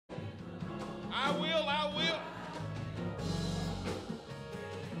I will. I will.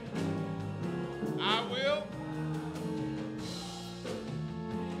 I will.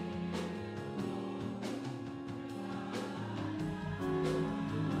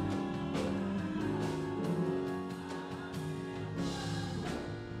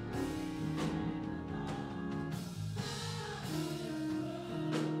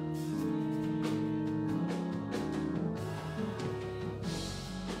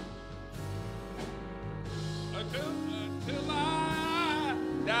 Until I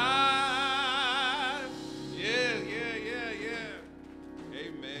die. Yeah, yeah, yeah, yeah.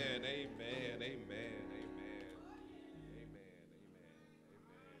 Amen, amen, amen, amen, amen, amen,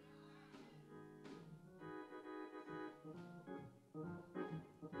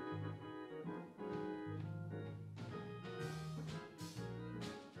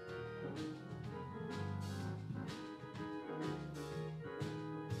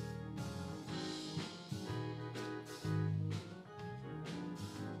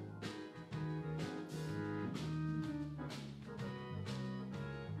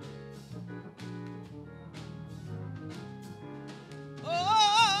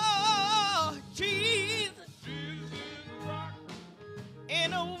 Oh, Jesus, Jesus is the rock.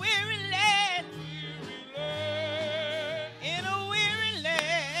 in a weary land, in a weary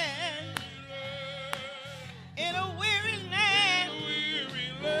land, in a weary land.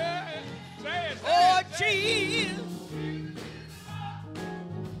 Oh, Jesus,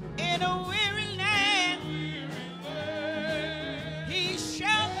 in a weary land, He's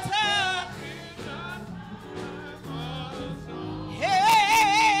shelter.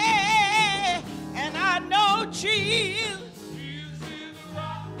 Hey, and I know Jesus,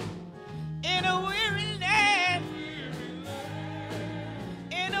 in a weary land,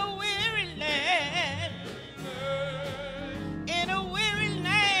 in a weary land, in a weary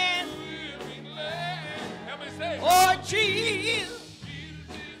land. Oh, Jesus,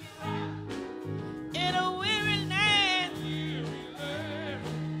 in a weary land,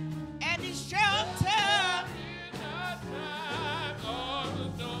 and His shelter.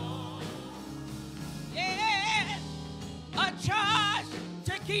 Yes, a charge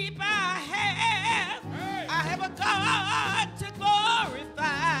to keep I have. I have a God to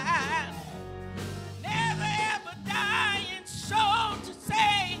glorify. Never ever dying soul to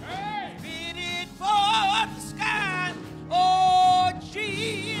say, fitted for the sky. Oh,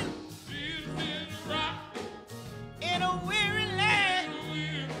 Jesus, in a weary land,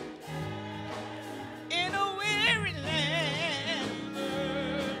 in a weary land,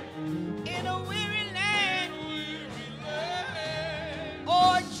 in a weary land.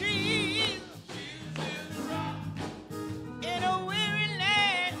 Oh, Jesus, in a weary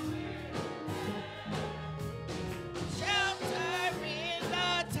land, shelter in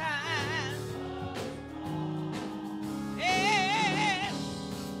the time. Yes,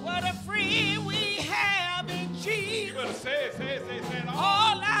 what a friend we have in You Jesus. better say it, say it, say it, say it all.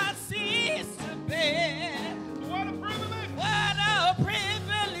 All I see is to bear. What a privilege. What a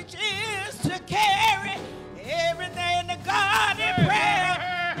privilege is to carry everything to God in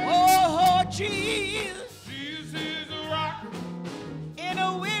prayer. Oh, Jesus, Jesus is the rock. in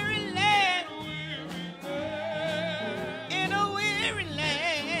a weary land, in a weary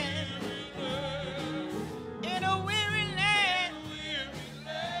land, in a weary land.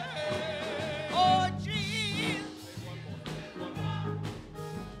 Oh, Jesus,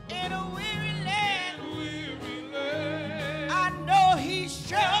 in a weary land. I know He's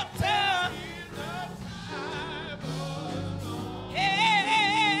shelter.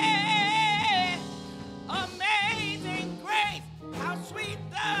 Yeah. Amazing grace, how sweet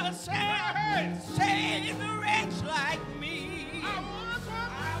the sound. Save a wretch like me.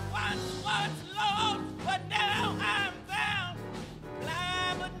 I once was lost, but now I'm found.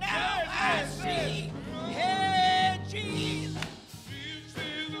 Blind, but now I see. Yeah, Jesus, Jesus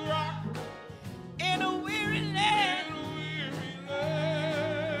is the rock. in a weary land,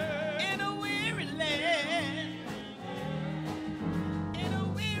 in a weary land, in a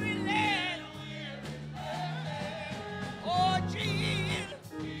weary land. Oh, Jesus,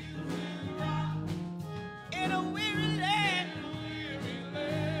 in a weary land.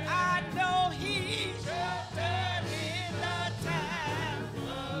 I know He's sheltered in the time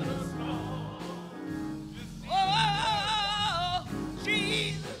of the storm. Oh,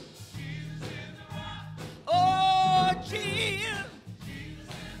 Jesus, oh, Jesus,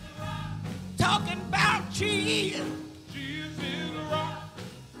 talking about Jesus, Jesus is the rock.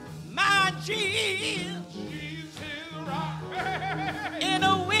 my Jesus, Jesus is the rock. in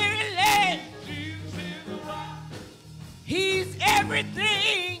a weary land. Jesus is the rock. He's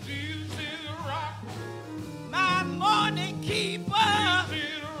everything. Jesus is the my morning keeper,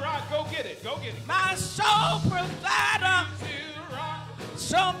 Still rock. Go get it. Go get it. my soul provider. Still rock.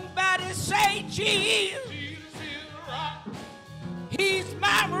 Somebody say Jesus, Jesus still rock. he's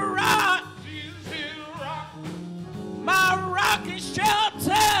my rock, Jesus still rock. my rock and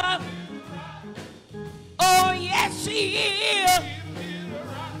shelter. Oh, yes, he is. Jesus still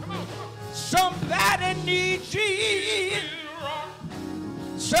rock. Come on, come on. Somebody need Jesus. Still rock.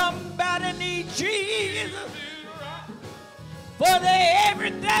 Somebody need Jesus Still rock. for the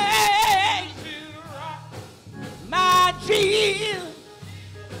everyday. Still rock. My Jesus,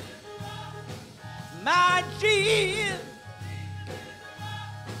 my Jesus,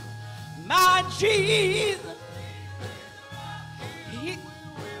 my Jesus. He-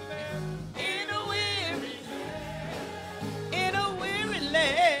 In a weary, in a weary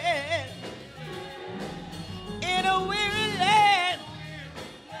land, in a weary land.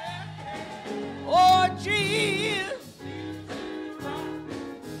 Oh, Jesus,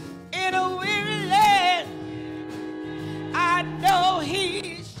 in a weary land, I know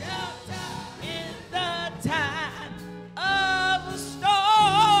He's shelter in the time of a storm.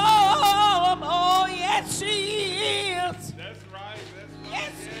 Oh, yes, He is. That's right. That's right.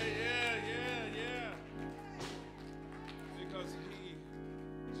 Yes. Yeah. Because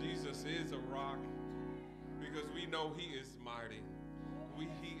Jesus is a rock. Because we know He is mighty.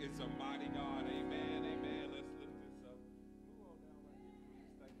 He is a mighty God. Amen. Let's lift this up. Move on down right here,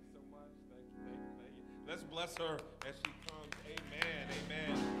 please. Thank you so much. Thank you. Let's bless her as she comes. Amen.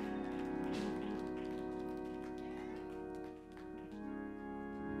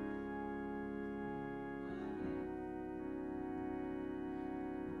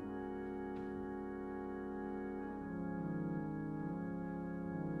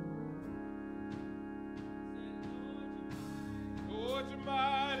 Lord, you're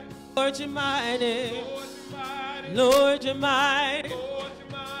mighty. Lord, you're mighty. Lord, you're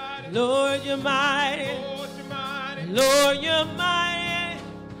mighty. Lord, you're mighty. Lord, you're mighty. Lord, you're mighty.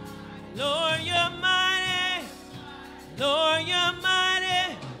 Lord, you're mighty. Lord, you're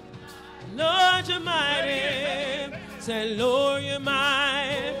mighty. Lord, you're mighty. Say, Lord, you're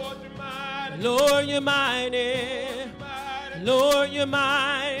mighty. Lord, you're mighty. Lord, you're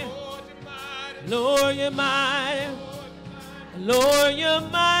mighty. Lord, you're mighty. Lord, you're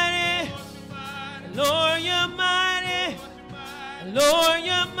mighty. Lord, you're mighty. Lord,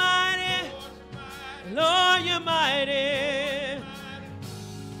 you're mighty. Lord, you're mighty.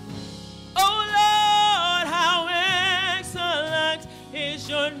 Oh, Lord, how excellent is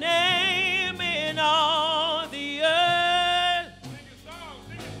your name in all the earth.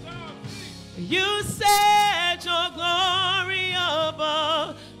 You set your glory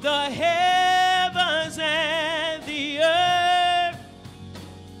above the heavens and the earth.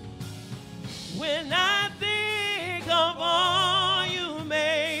 When I think of all you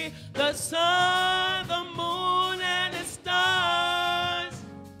made, the sun, the moon, and the stars,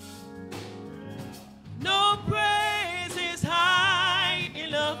 no praise is high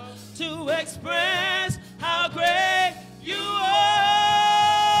enough to express how great you are.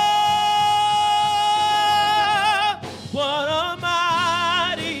 What a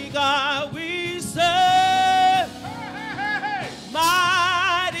mighty God we serve.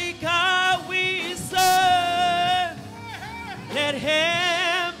 Mighty God we serve. Let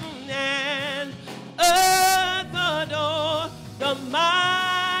heaven and earth adore the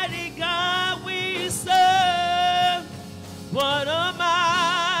mighty God we serve. What a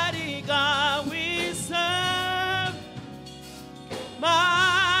mighty God we serve.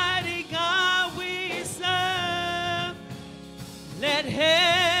 Mighty God we serve. Let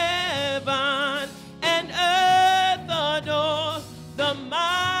heaven and earth adore the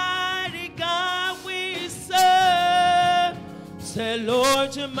mighty God we serve. Say,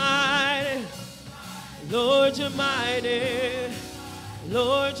 Lord, you're mighty. Lord, you're mighty.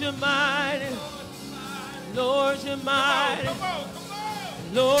 Lord, you're mighty. Lord, you're mighty.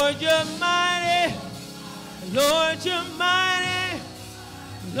 Lord, you're mighty. Lord, you're mighty.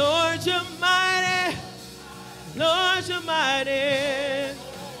 Lord, you're mighty. Lord, you're mighty.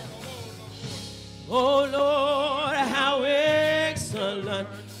 Oh, Lord, how excellent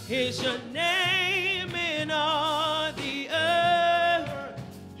is your name in all the earth.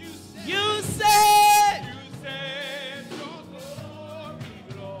 You said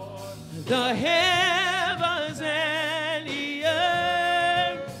the heavens and the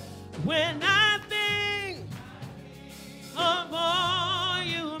earth. When I think of all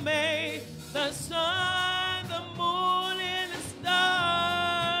you made, the sun, the moon, and the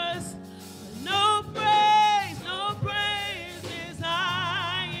stars, no praise is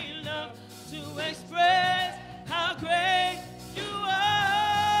high enough to express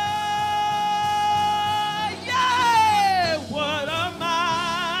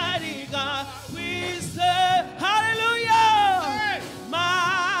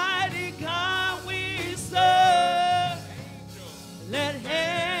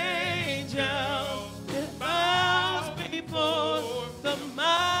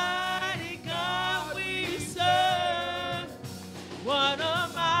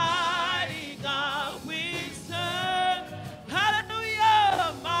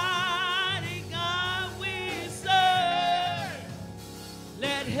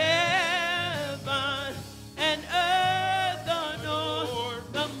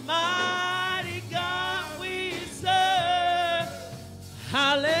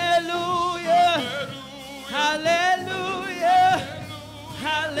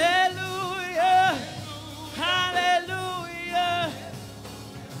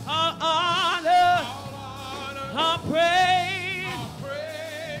praise,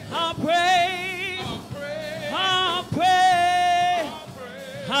 all praise, all praise.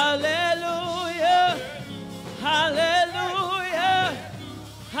 Hallelujah, hallelujah,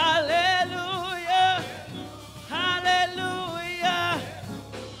 hallelujah, hallelujah.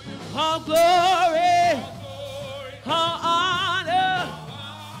 All glory, all honor,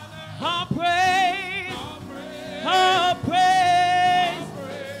 all praise, all praise.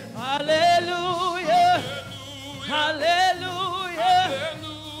 Hallelujah, hallelujah,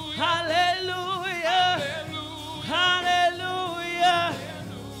 hallelujah, hallelujah.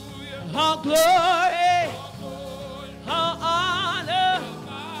 All glory, all honor,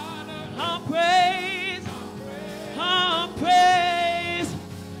 all praise, all praise.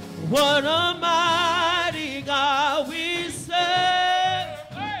 What a mighty God we serve.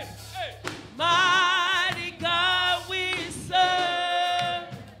 Mighty God we serve.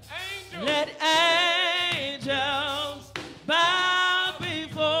 Let angels bow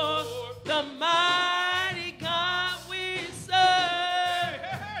before the mighty God we serve.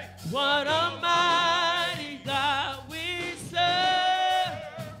 What a mighty God we serve.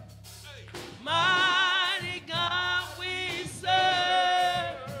 Mighty God we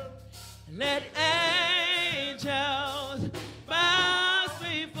serve. Let angels bow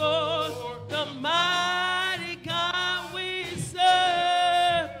before the mighty God we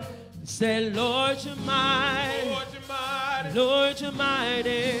serve. Say, Lord, you're mighty. Lord, you're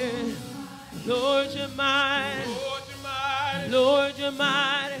mighty. Lord, you're mighty. Lord, you're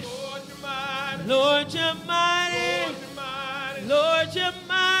mighty. Lord, you're mighty. Lord, you're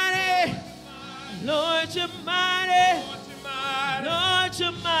mighty. Lord, you're mighty. Lord,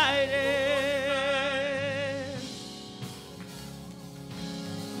 you're mighty.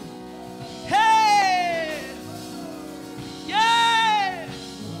 Hey! Yeah!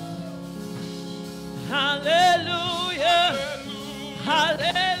 Hallelujah!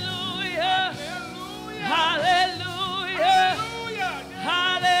 Hallelujah! Hallelujah!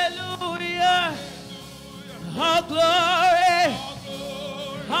 Hallelujah! All glory!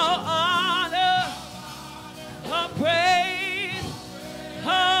 All honor! All praise!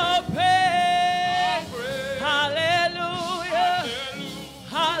 All praise! Hallelujah!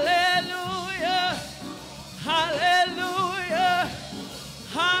 Hallelujah! Hallelujah!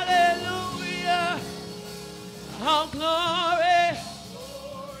 Hallelujah! All glory!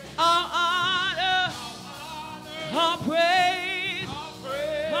 All honor! All praise!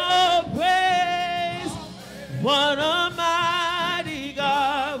 All praise! What a mighty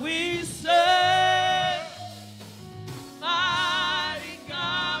God we serve! Mighty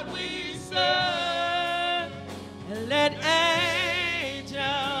God we serve. And let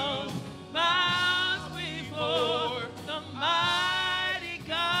angels bow before the mighty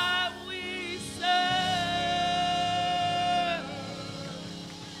God we serve.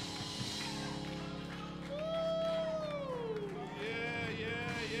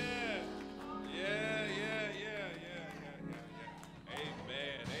 Yeah.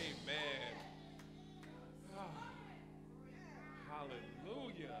 Amen.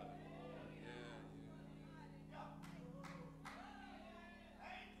 Hallelujah.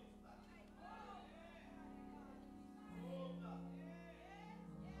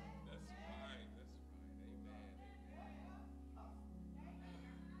 That's right.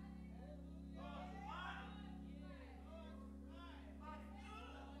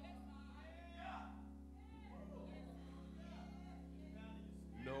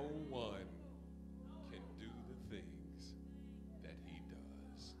 No one can do the things that he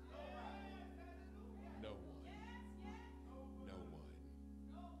does. No one. No one.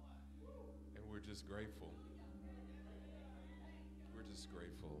 And we're just grateful. We're just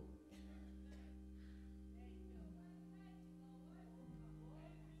grateful.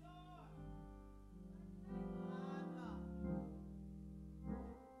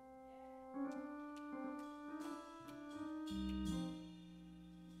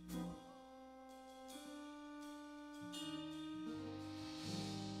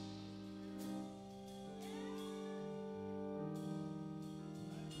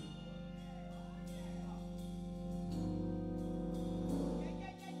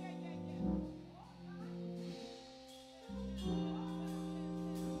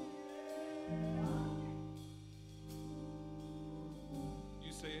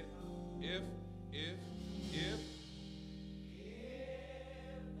 You say it. If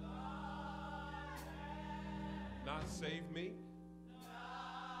not save me.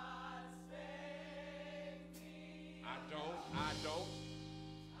 I don't.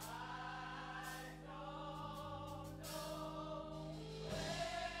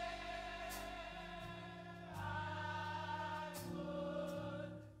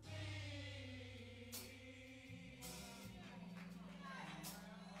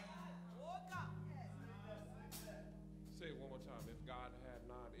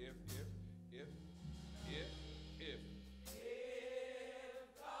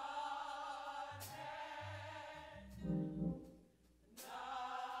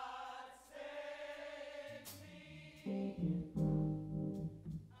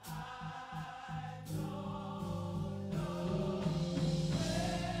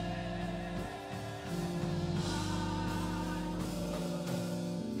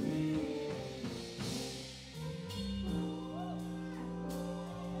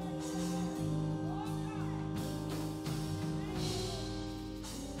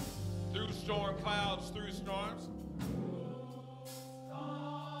 storm clouds through storms.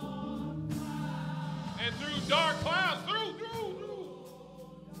 And through dark clouds, through.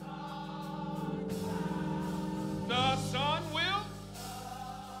 The sun will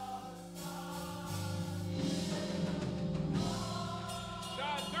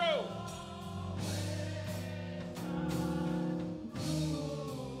shine through.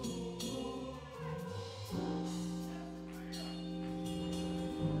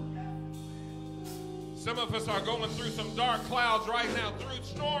 Some of us are going through some dark clouds right now, through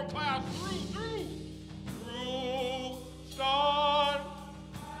storm clouds, through storm,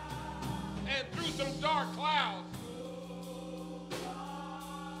 and through some dark clouds.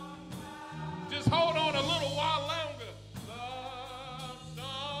 Just hold on a little while longer. The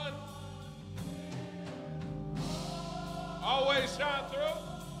sun always shine through.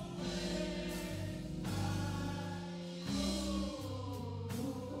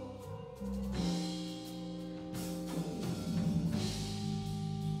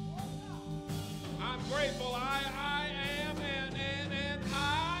 I'm grateful. I am and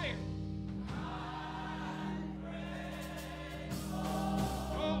I.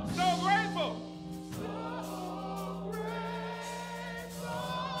 Oh, so grateful.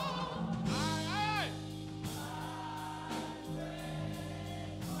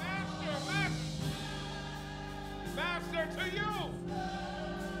 Master to you.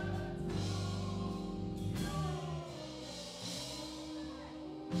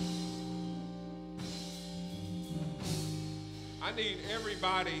 I need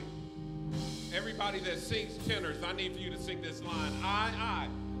everybody that sings tenors, I need for you to sing this line.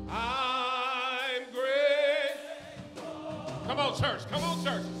 I'm grateful. Come on, church. Come on,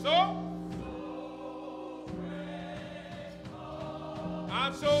 church. So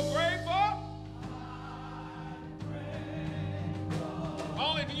I'm so grateful.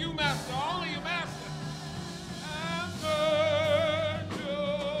 Only to you, Master. Only you, Master. I'm good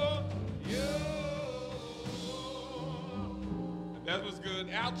to you. That was good.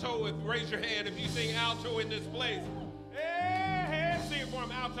 Alto, raise your hand if you sing alto in this place. Hey, sing it for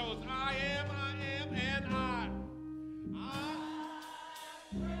him, altos. I am, and I.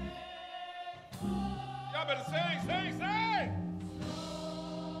 Y'all better sing.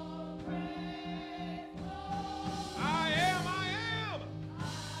 I am.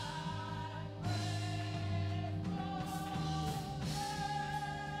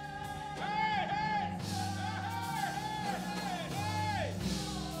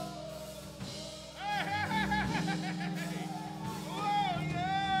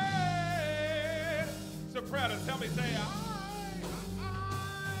 Soprano, tell me, say, I'm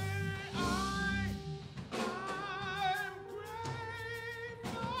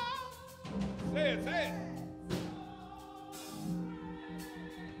grateful. Say it.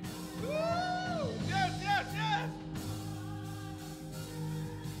 Woo! Yes.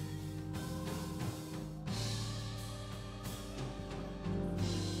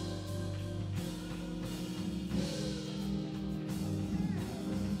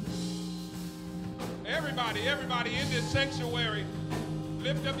 Everybody in this sanctuary,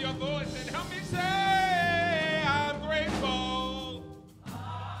 lift up your voice and help me say, I'm grateful. I'm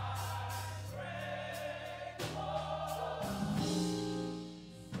grateful.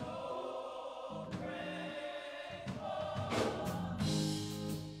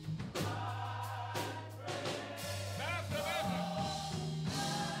 So grateful.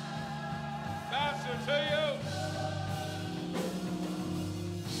 Master to you.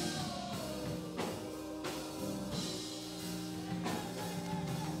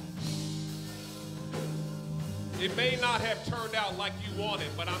 It may not have turned out like you wanted,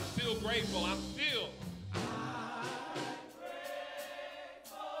 but I'm still grateful. I'm still.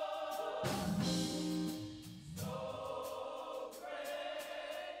 So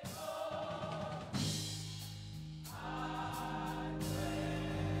grateful. I'm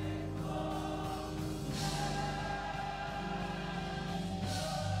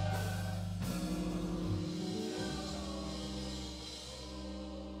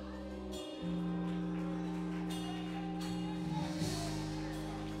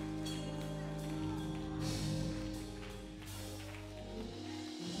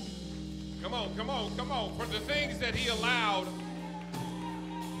Come on. For the things that he allowed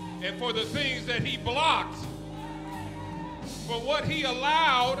and for the things that he blocked, for what he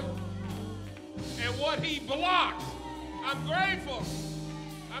allowed and what he blocked, I'm grateful.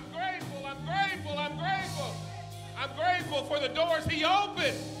 I'm grateful for the doors he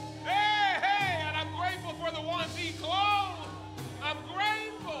opened. Hey, and I'm grateful for the ones he closed. I'm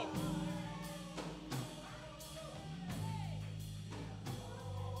grateful.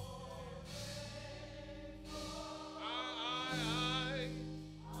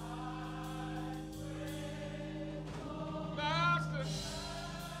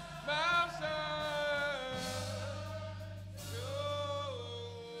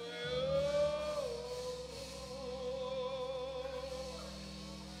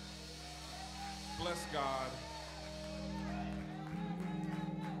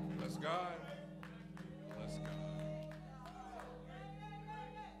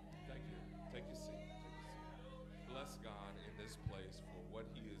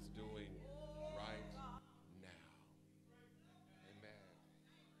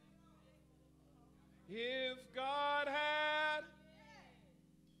 If God had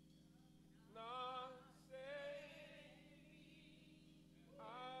not saved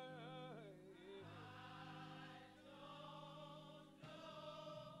me,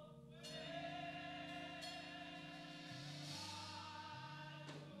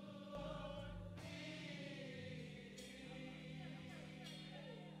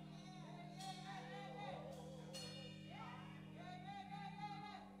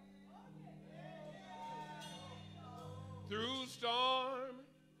 through storm,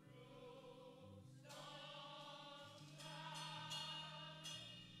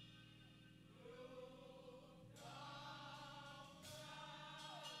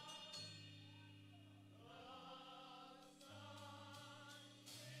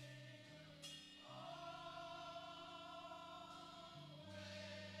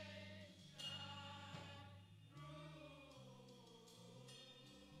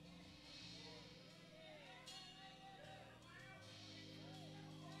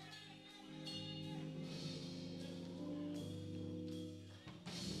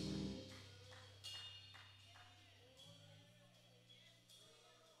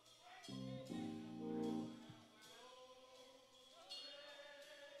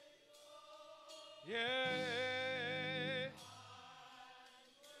 yeah.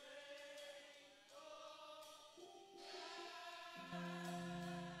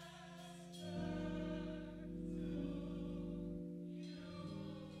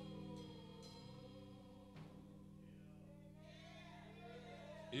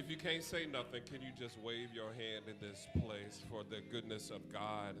 If you can't say nothing, can you just wave your hand in this place for the goodness of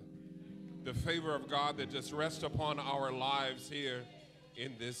God, the favor of God that just rests upon our lives here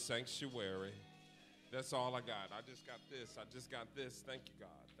in this sanctuary? That's all I got. I just got this. I just got this. Thank you,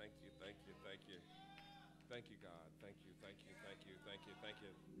 God. Thank you, thank you, thank you. Thank you, God. Thank you, thank you, thank you, thank you, thank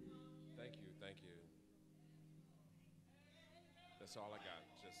you. Thank you, thank you. That's all I got.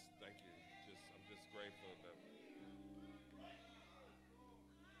 Just thank you. I'm just grateful that.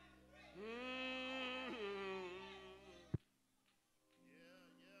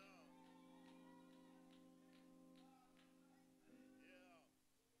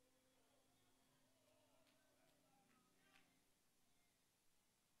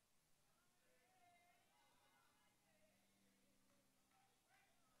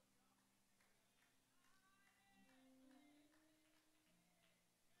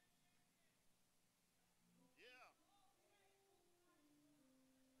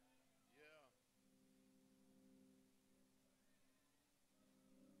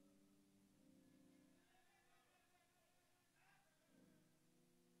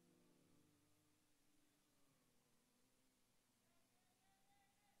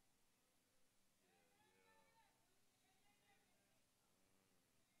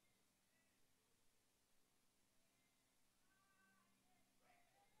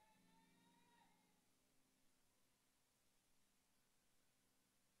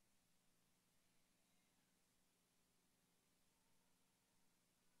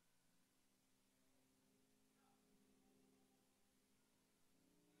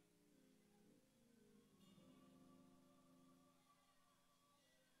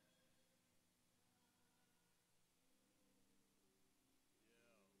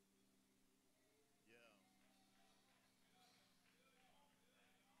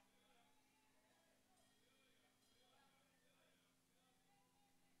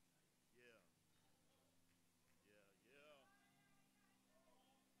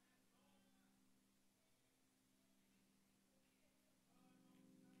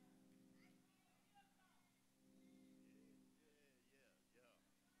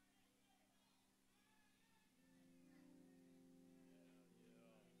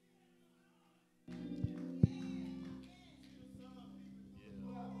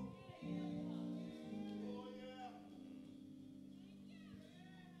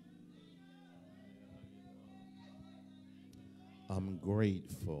 I'm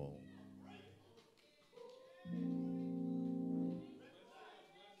grateful.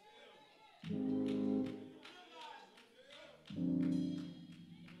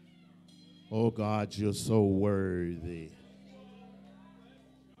 Oh God, you're so worthy.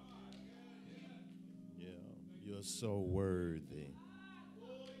 Yeah, you're so worthy.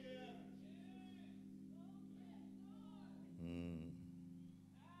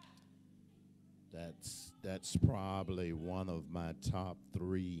 That's probably one of my top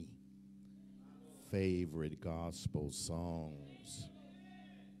 3 favorite gospel songs.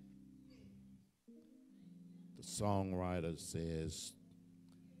 The songwriter says,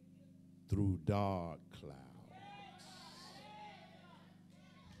 through dark clouds,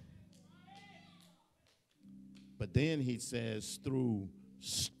 But then he says, through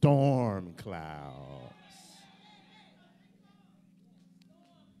storm clouds.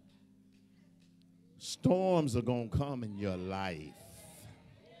 Storms are going to come in your life.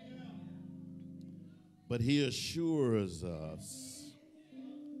 But he assures us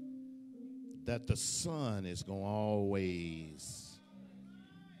that the sun is going to always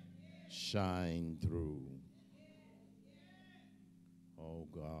shine through. Oh,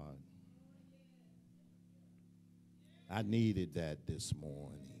 God. I needed that this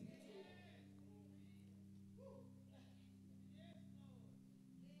morning.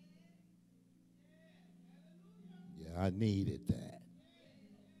 Yeah, I needed that.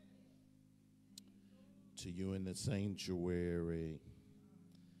 To you in the sanctuary,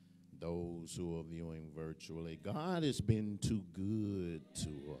 those who are viewing virtually, God has been too good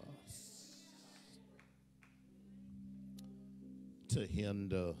to us to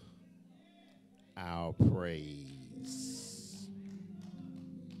hinder our praise.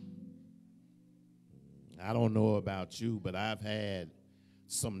 I don't know about you, but I've had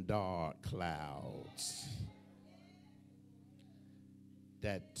some dark clouds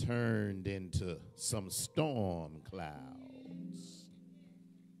that turned into some storm clouds.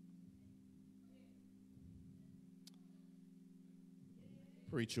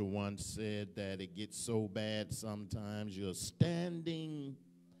 Preacher once said that it gets so bad sometimes you're standing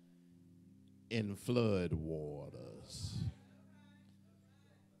in flood waters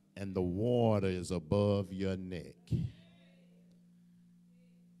and the water is above your neck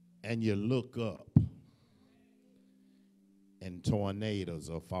and you look up and tornadoes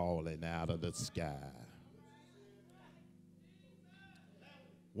are falling out of the sky.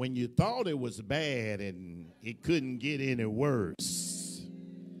 When you thought it was bad and it couldn't get any worse,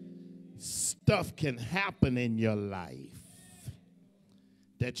 stuff can happen in your life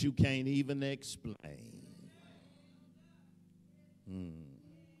that you can't even explain.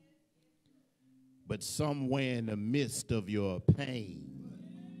 But somewhere in the midst of your pain,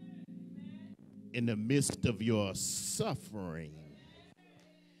 in the midst of your suffering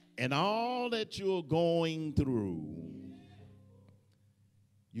and all that you're going through,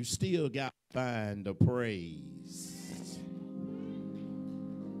 you still got to find a praise.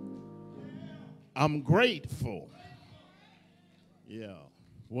 I'm grateful. Yeah,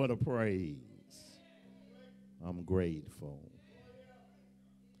 what a praise. I'm grateful.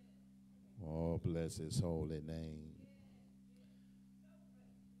 Oh, bless his holy name.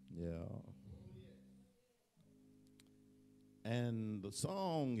 Yeah. And the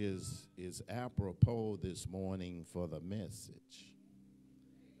song is apropos this morning for the message.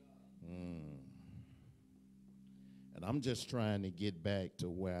 And I'm just trying to get back to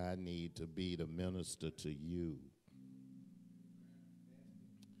where I need to be to minister to you.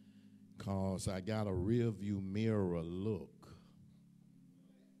 Because I got a rearview mirror look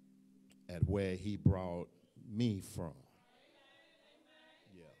at where he brought me from.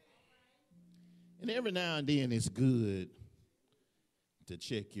 Yeah. And every now and then it's good to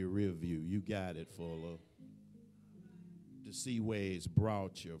check your rear view. You got it, Fuller. To see where it's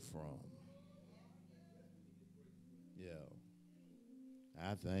brought you from. Yeah.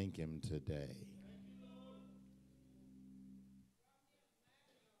 I thank him today.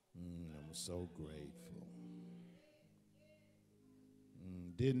 I'm so grateful.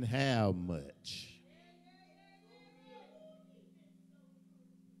 Didn't have much.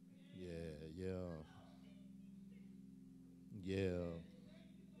 Yeah.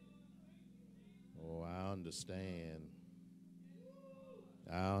 Oh, I understand.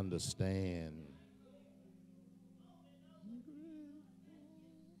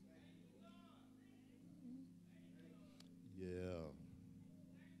 Yeah.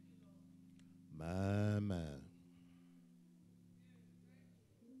 My.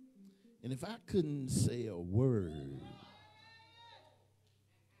 And if I couldn't say a word,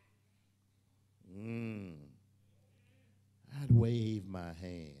 I'd wave my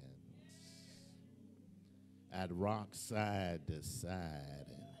hands. I'd rock side to side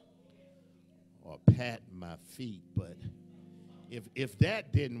or pat my feet. But if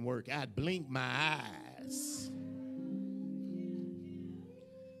that didn't work, I'd blink my eyes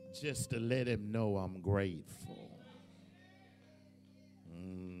just to let him know I'm grateful.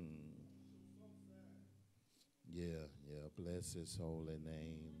 Yeah, bless his holy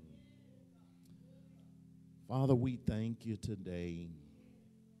name. Father, we thank you today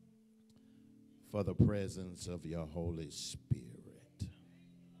for the presence of your Holy Spirit.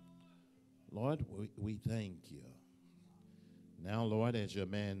 Lord, we thank you. Now, Lord, as your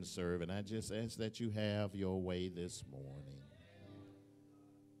manservant, I just ask that you have your way this morning.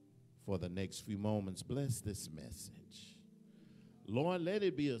 for the next few moments. Bless this message. Lord, let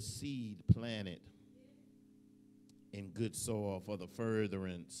it be a seed planted in good soil for the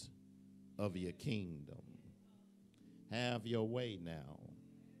furtherance of your kingdom. Have your way now.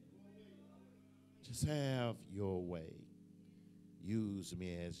 Just have your way. Use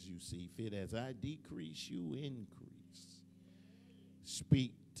me as you see fit. As I decrease, you increase.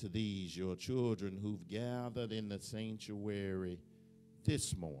 Speak to these, your children who've gathered in the sanctuary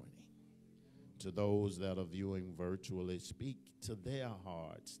this morning. To those that are viewing virtually, speak to their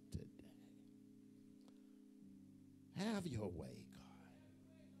hearts today. Have your way,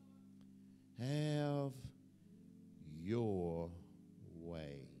 God. Have your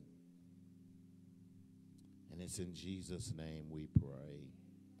way. And it's in Jesus' name we pray.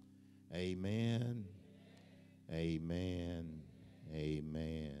 Amen. Amen.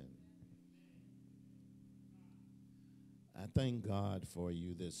 Amen. I thank God for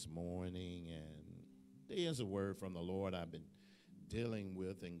you this morning, and there's a word from the Lord I've been dealing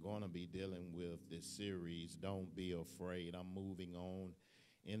with and going to be dealing with this series. Don't be afraid. I'm moving on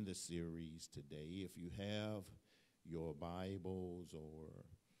in the series today. If you have your Bibles, or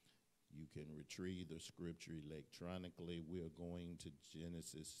you can retrieve the scripture electronically, we're going to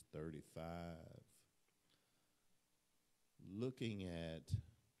Genesis 35, looking at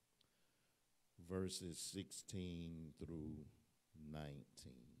verses 16 through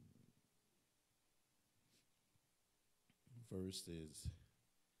 19. Verses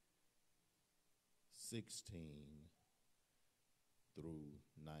 16 through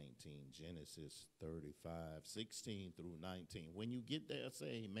 19. Genesis 35, 16 through 19. When you get there,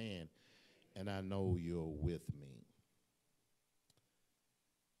 say amen, and I know you're with me.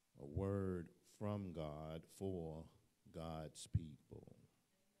 A word from God for God's people.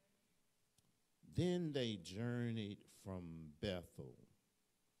 Then they journeyed from Bethel,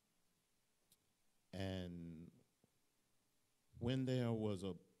 and when there was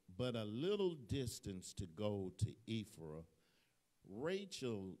but a little distance to go to Ephraim,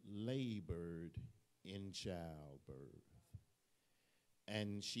 Rachel labored in childbirth,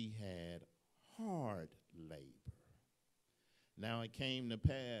 and she had hard labor. Now it came to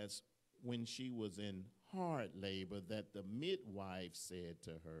pass, when she was in hard labor, that the midwife said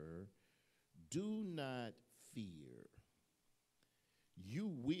to her, "Do not fear. You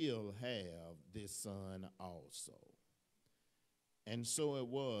will have this son also." And so it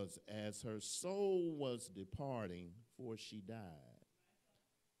was, as her soul was departing, for she died,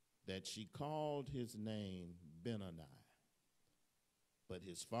 that she called his name Benoni, but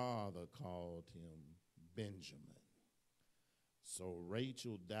his father called him Benjamin. So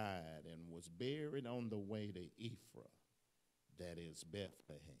Rachel died and was buried on the way to Ephraim, that is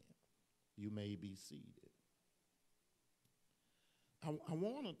Bethlehem. You may be seated. I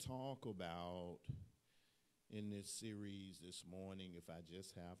want to talk about, in this series this morning, if I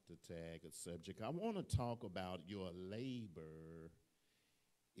just have to tag a subject, I want to talk about your labor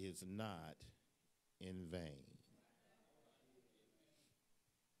is not in vain.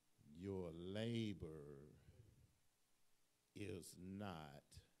 Your labor is not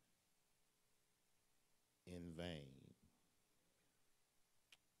in vain.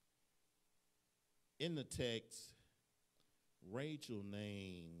 In the text, Rachel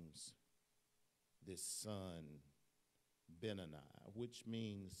names this son Benoni, which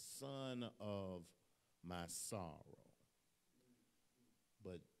means son of my sorrow.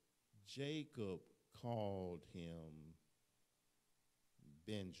 But Jacob called him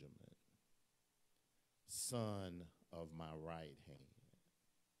Benjamin, son of my right hand.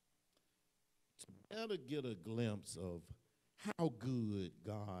 To better get a glimpse of how good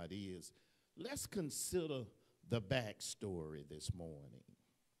God is, let's consider the backstory this morning.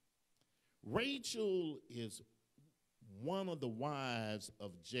 Rachel is one of the wives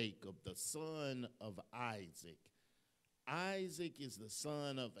of Jacob, the son of Isaac. Isaac is the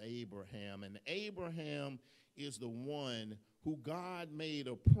son of Abraham, and Abraham is the one who God made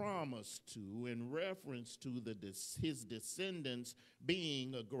a promise to in reference to his descendants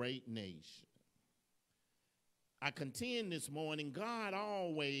being a great nation. I contend this morning, God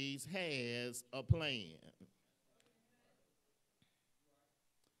always has a plan.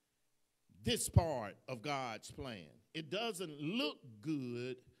 This part of God's plan, it doesn't look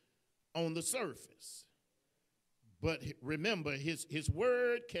good on the surface. But remember, his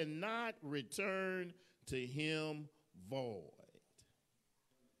word cannot return to him void.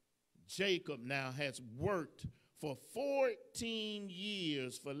 Jacob now has worked for 14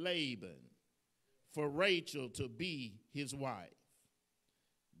 years for Laban, for Rachel to be his wife.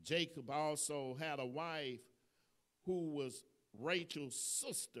 Jacob also had a wife who was Rachel's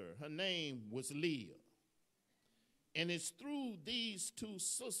sister. Her name was Leah. And it's through these two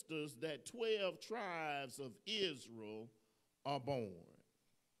sisters that 12 tribes of Israel are born.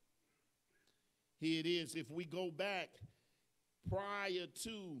 Here it is. If we go back prior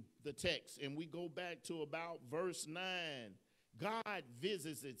to the text and we go back to about verse 9, God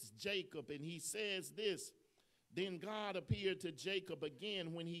visits Jacob and he says this. Then God appeared to Jacob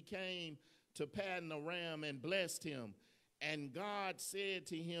again when he came to Paddan Aram and blessed him. And God said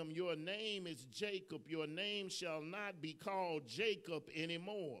to him, your name is Jacob. Your name shall not be called Jacob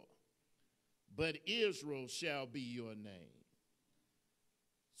anymore, but Israel shall be your name.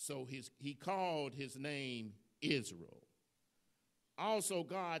 So he called his name Israel. Also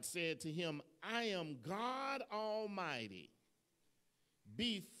God said to him, I am God Almighty.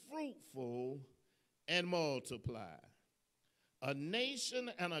 Be fruitful and multiply. A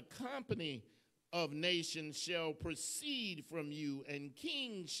nation and a company of nations shall proceed from you, and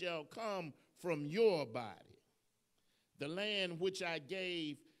kings shall come from your body. The land which I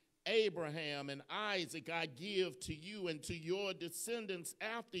gave Abraham and Isaac I give to you, and to your descendants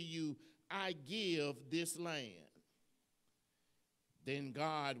after you I give this land. Then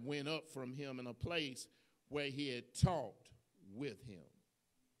God went up from him in a place where he had talked with him.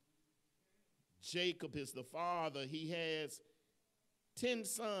 Jacob is the father. He has 10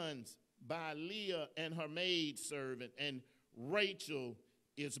 sons by Leah and her maidservant, and Rachel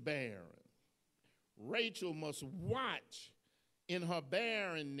is barren. Rachel must watch in her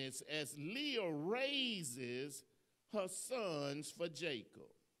barrenness as Leah raises her sons for Jacob.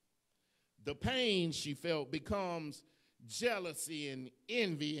 The pain she felt becomes jealousy and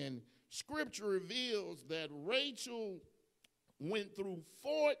envy, and Scripture reveals that Rachel went through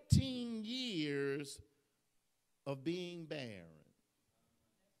 14 years of being barren.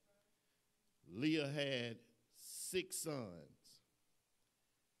 Leah had 6 sons: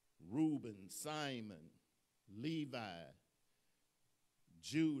 Reuben, Simon, Levi,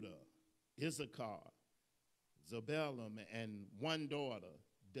 Judah, Issachar, Zebulun, and one daughter,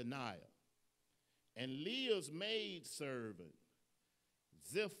 Daniah. And Leah's maidservant,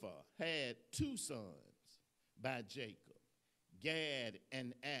 Zilpah, had 2 sons by Jacob, Gad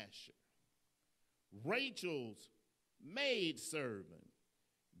and Asher. Rachel's maidservant,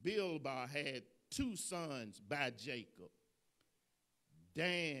 Bilhah, had 2 sons by Jacob,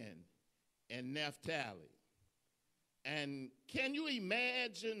 Dan and Naphtali. And can you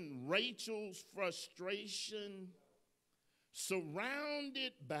imagine Rachel's frustration?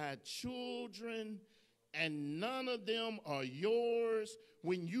 Surrounded by children, and none of them are yours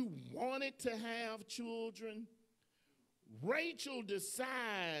when you wanted to have children. Rachel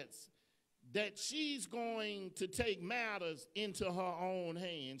decides that she's going to take matters into her own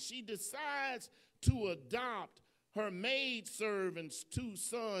hands. She decides to adopt her maidservant's 2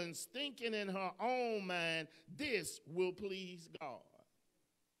 sons, thinking in her own mind, this will please God.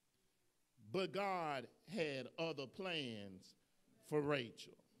 But God had other plans for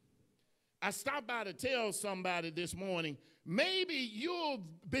Rachel. I stopped by to tell somebody this morning, maybe you've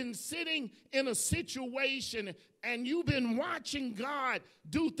been sitting in a situation and you've been watching God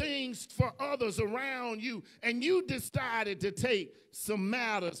do things for others around you, and you decided to take some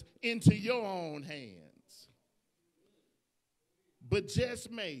matters into your own hands. But just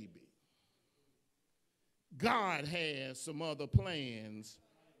maybe, God has some other plans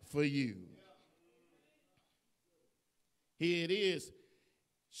for you. Here it is.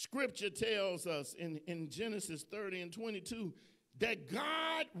 Scripture tells us in Genesis 30 and 22 that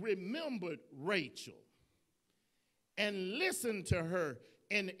God remembered Rachel and listened to her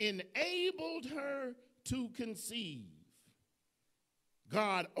and enabled her to conceive.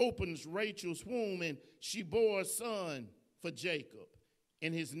 God opens Rachel's womb and she bore a son for Jacob,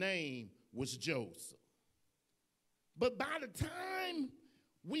 and his name was Joseph. But by the time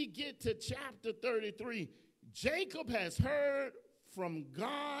we get to chapter 33, Jacob has heard from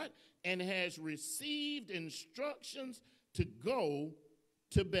God and has received instructions to go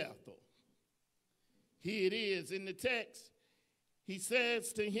to Bethel. Here it is in the text. He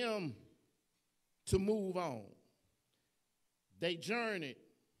says to him to move on. They journeyed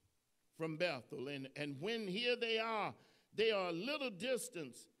from Bethel, and when here they are a little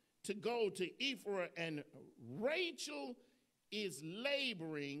distance to go to Ephraim, and Rachel is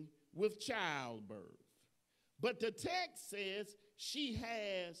laboring with childbirth. But the text says she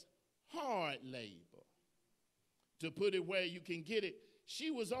has hard labor. To put it where you can get it, she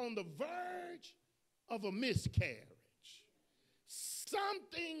was on the verge of a miscarriage.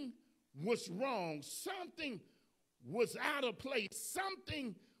 Something was wrong. Something was out of place.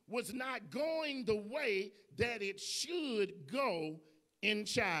 Something was not going the way that it should go in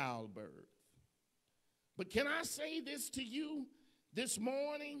childbirth. But can I say this to you this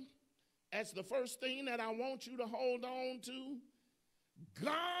morning as the first thing that I want you to hold on to?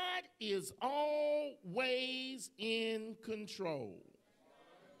 God is always in control.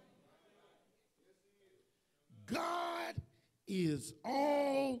 God is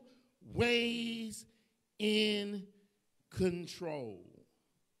always in control.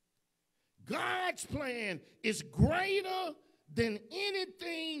 God's plan is greater than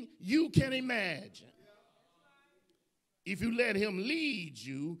anything you can imagine. If you let him lead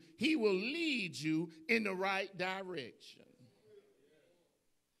you, he will lead you in the right direction.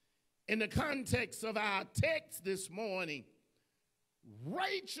 In the context of our text this morning,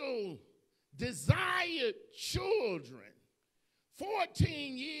 Rachel desired children,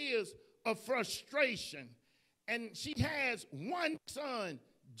 14 years of frustration, and she has one son,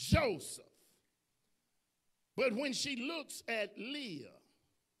 Joseph. But when she looks at Leah,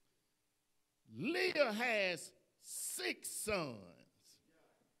 Leah has 6 sons.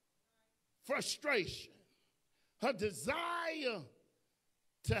 Frustration. Her desire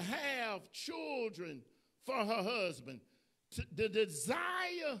to have children for her husband. The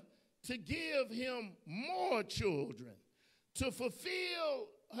desire to give him more children. To fulfill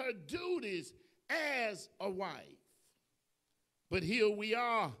her duties as a wife. But here we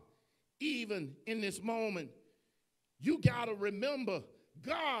are, even in this moment. You got to remember,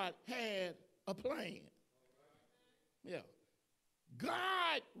 God had a plan. Yeah.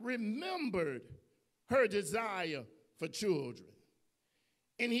 God remembered her desire for children.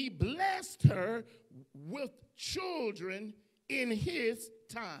 And he blessed her with children in his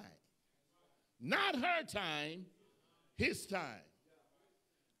time. Not her time, his time.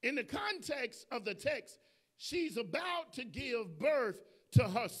 In the context of the text, she's about to give birth to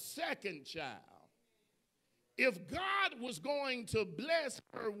her second child. If God was going to bless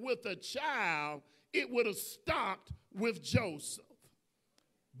her with a child, it would have stopped with Joseph.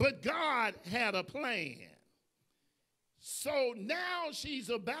 But God had a plan. So now she's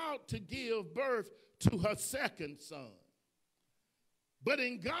about to give birth to her second son. But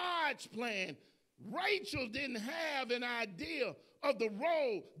in God's plan, Rachel didn't have an idea of the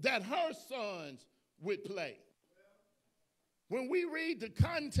role that her sons would play. When we read the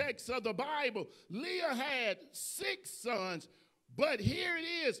context of the Bible, Leah had 6 sons, but here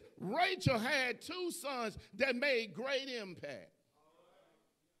it is, Rachel had 2 sons that made great impact.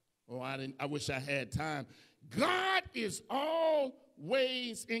 Oh, I wish I had time. God is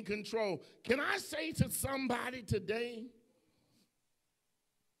always in control. Can I say to somebody today,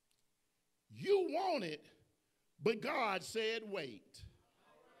 you want it, but God said wait.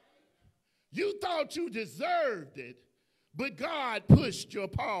 You thought you deserved it, but God pushed your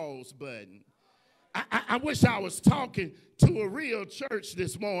pause button. I wish I was talking to a real church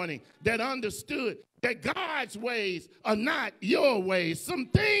this morning that understood that God's ways are not your ways. Some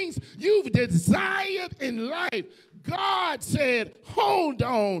things you've desired in life, God said, hold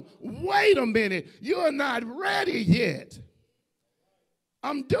on, wait a minute, you're not ready yet.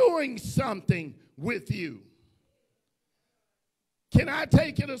 I'm doing something with you. Can I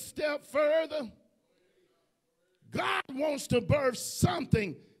take it a step further? God wants to birth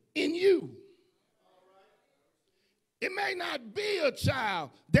something in you. It may not be a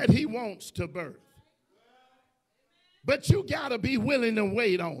child that he wants to birth, but you got to be willing to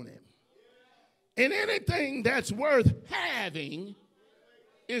wait on him. And anything that's worth having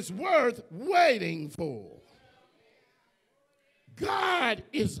is worth waiting for. God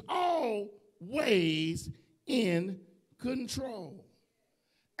is always in control.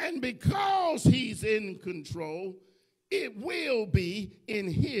 And because he's in control, it will be in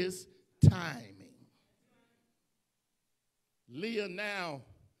his timing. Leah now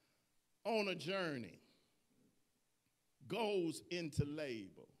on a journey goes into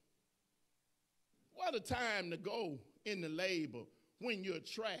labor. What a time to go into labor when you're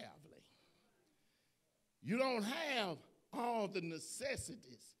traveling. You don't have all the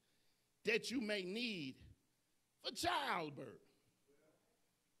necessities that you may need for childbirth.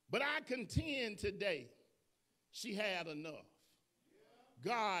 But I contend today, she had enough.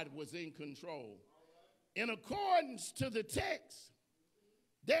 God was in control. In accordance to the text,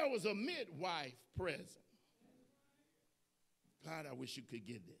 there was a midwife present. God, I wish you could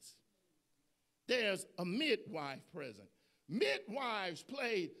get this. There's a midwife present. Midwives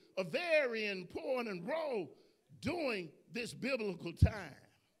played a very important role during this biblical time.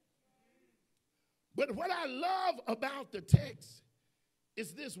 But what I love about the text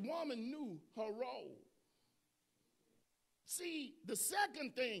is this woman knew her role. See, the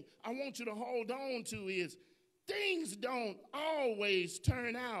second thing I want you to hold on to is things don't always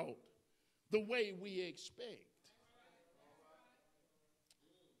turn out the way we expect.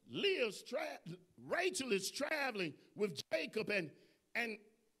 Rachel is traveling with Jacob, and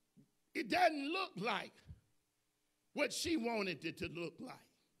it doesn't look like what she wanted it to look like.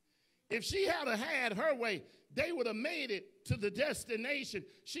 If she had her way, they would have made it to the destination.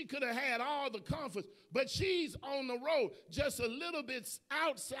 She could have had all the comforts, but she's on the road just a little bit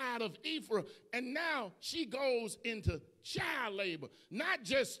outside of Ephraim, and now she goes into child labor. Not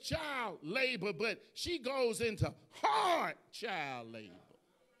just child labor, but she goes into hard child labor.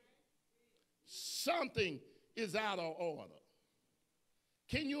 Something is out of order.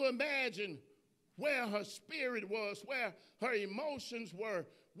 Can you imagine where her spirit was, where her emotions were,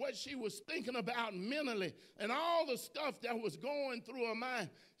 what she was thinking about mentally, and all the stuff that was going through her mind?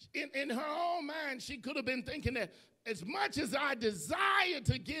 In her own mind, she could have been thinking that as much as I desire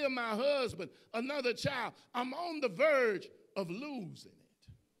to give my husband another child, I'm on the verge of losing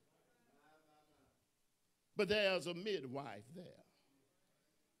it. But there's a midwife there.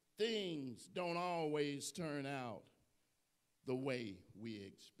 Things don't always turn out the way we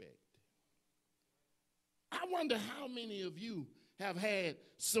expect. I wonder how many of you have had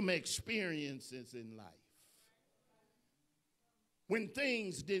some experiences in life when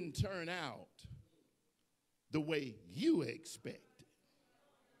things didn't turn out the way you expected.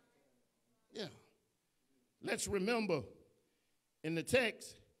 Yeah. Let's remember in the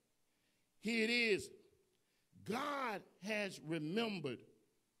text, here it is. God has remembered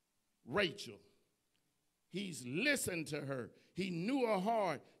Rachel. He's listened to her. He knew her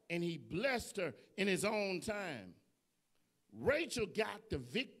heart, and he blessed her in his own time. Rachel got the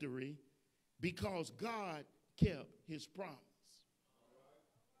victory because God kept his promise.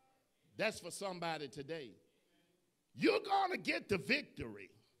 That's for somebody today. You're going to get the victory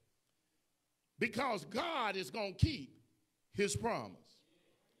because God is going to keep his promise.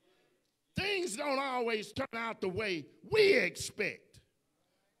 Things don't always turn out the way we expect.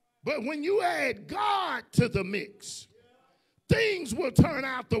 But when you add God to the mix, things will turn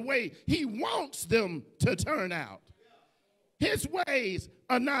out the way he wants them to turn out. His ways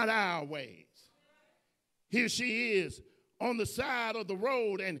are not our ways. Here she is on the side of the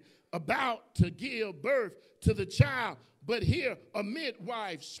road and about to give birth to the child. But here a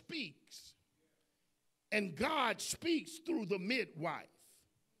midwife speaks. And God speaks through the midwife.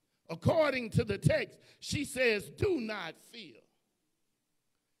 According to the text, she says, "Do not fear.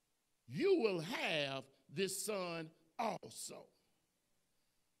 You will have this son also."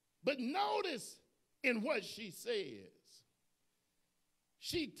 But notice in what she says.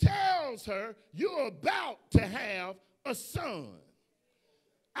 She tells her, you're about to have a son.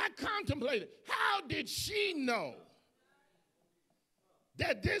 I contemplated, how did she know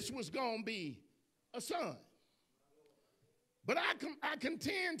that this was going to be a son? But I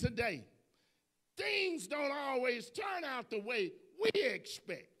contend today, things don't always turn out the way we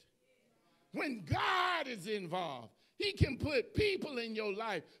expect. When God is involved, he can put people in your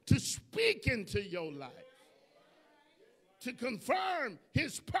life to speak into your life, to confirm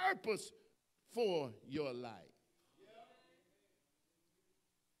his purpose for your life.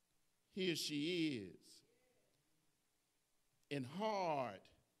 Here she is in hard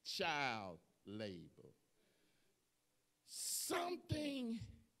child labor. Something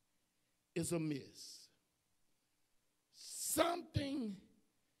is amiss. Something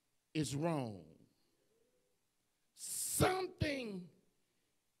is wrong. Something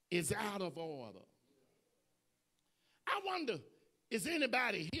is out of order. I wonder, is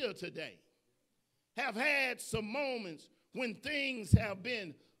anybody here today have had some moments when things have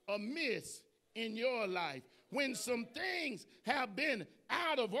been amiss in your life, when some things have been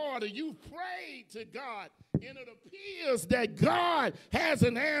out of order? You've prayed to God, and it appears that God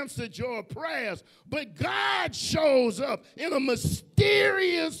hasn't answered your prayers, but God shows up in a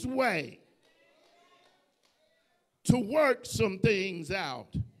mysterious way to work some things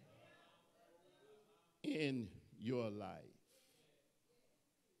out in your life.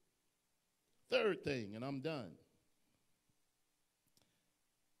 Third thing, and I'm done.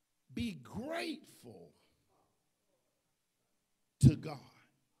 Be grateful to God.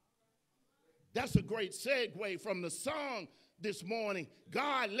 That's a great segue from the song this morning.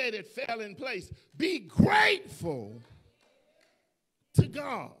 God let it fall in place. Be grateful to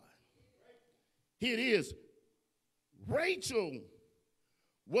God. Here it is. Rachel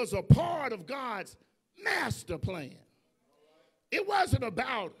was a part of God's master plan. It wasn't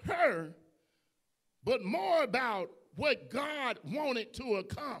about her, but more about what God wanted to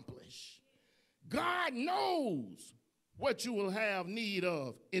accomplish. God knows what you will have need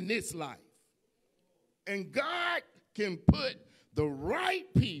of in this life. And God can put the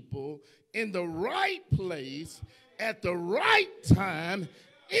right people in the right place at the right time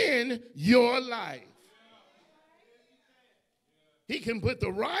in your life. He can put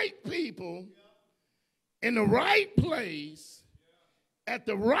the right people in the right place at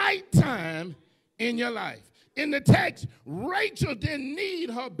the right time in your life. In the text, Rachel didn't need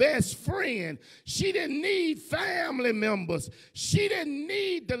her best friend. She didn't need family members. She didn't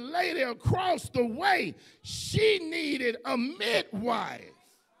need the lady across the way. She needed a midwife.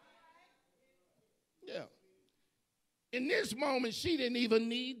 Yeah. In this moment, she didn't even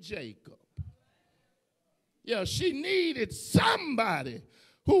need Jacob. Yeah, she needed somebody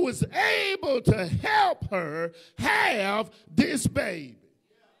who was able to help her have this baby.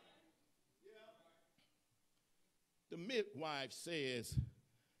 The midwife says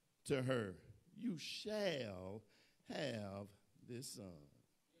to her, "You shall have this son."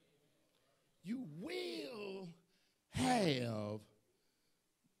 You will have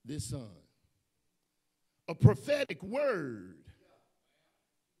this son. A prophetic word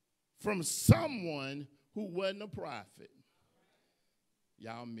from someone who wasn't a prophet.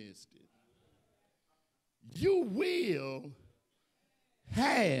 Y'all missed it. You will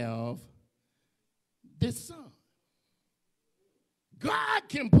have this son. God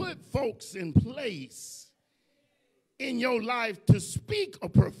can put folks in place in your life to speak a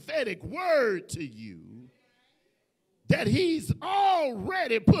prophetic word to you that he's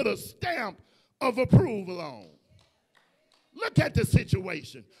already put a stamp of approval on. Look at the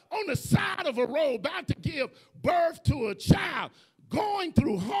situation. On the side of a road, about to give birth to a child, going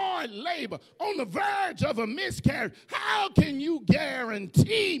through hard labor, on the verge of a miscarriage. How can you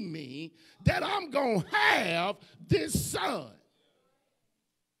guarantee me that I'm going to have this son?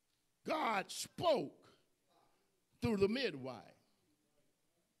 God spoke through the midwife.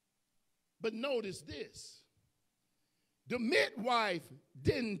 But notice this. The midwife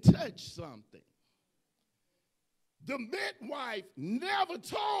didn't touch something. The midwife never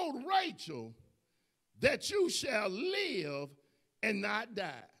told Rachel that you shall live and not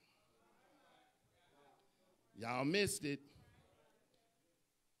die. Y'all missed it.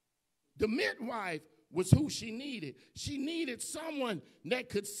 The midwife was who she needed. She needed someone that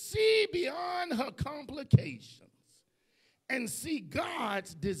could see beyond her complications and see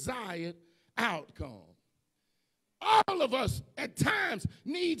God's desired outcome. All of us at times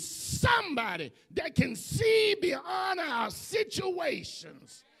need somebody that can see beyond our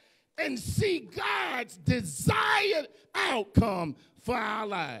situations and see God's desired outcome for our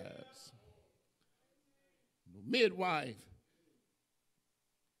lives. The midwife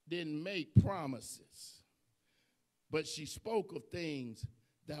didn't make promises, but she spoke of things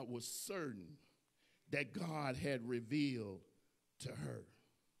that were certain that God had revealed to her.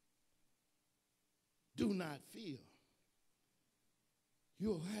 Do not fear.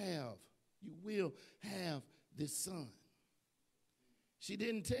 You will have this son. She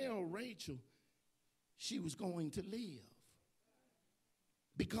didn't tell Rachel she was going to live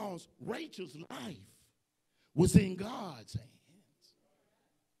because Rachel's life was in God's hands.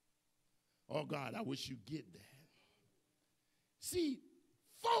 Oh, God, I wish you'd get that. See,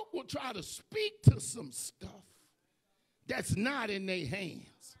 folk will try to speak to some stuff that's not in their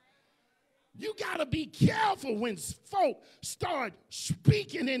hands. You got to be careful when folk start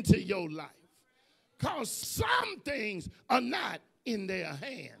speaking into your life, because some things are not in their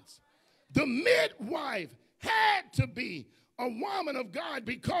hands. The midwife had to be a woman of God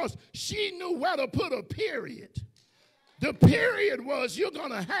because she knew where to put a period. The period was, you're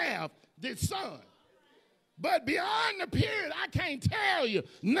going to have this son. But beyond the period, I can't tell you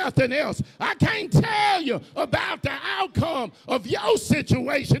nothing else. I can't tell you about the outcome of your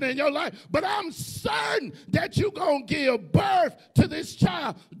situation in your life. But I'm certain that you're going to give birth to this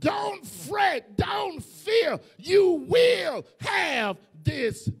child. Don't fret. Don't fear. You will have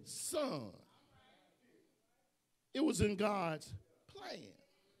this son. It was in God's plan.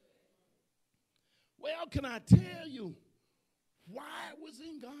 Well, can I tell you why it was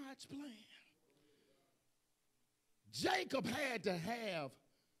in God's plan? Jacob had to have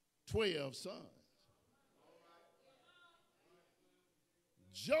 12 sons.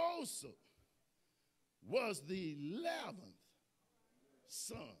 Joseph was the 11th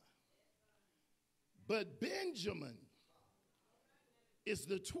son. But Benjamin is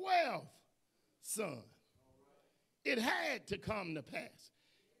the 12th son. It had to come to pass.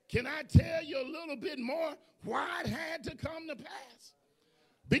 Can I tell you a little bit more why it had to come to pass?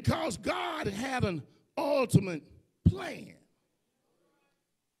 Because God had an ultimate plan.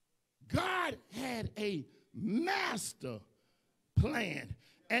 God had a master plan.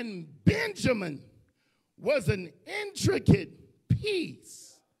 And Benjamin was an intricate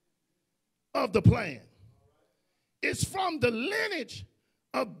piece of the plan. It's from the lineage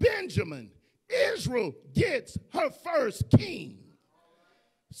of Benjamin Israel gets her first king.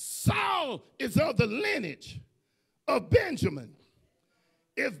 Saul is of the lineage of Benjamin.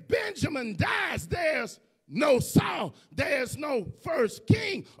 If Benjamin dies, there's no Saul. There's no first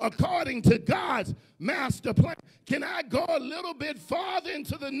king according to God's master plan. Can I go a little bit farther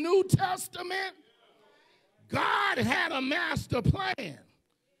into the New Testament? God had a master plan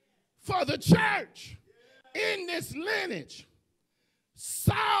for the church in this lineage.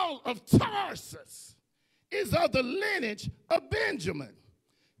 Saul of Tarsus is of the lineage of Benjamin.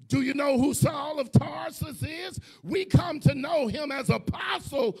 Do you know who Saul of Tarsus is? We come to know him as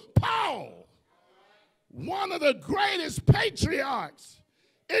Apostle Paul, one of the greatest patriarchs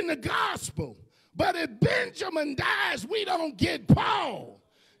in the gospel. But if Benjamin dies, we don't get Paul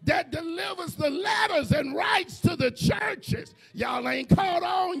that delivers the letters and writes to the churches. Y'all ain't caught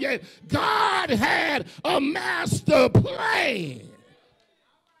on yet. God had a master plan.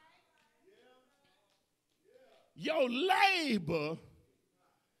 Your labor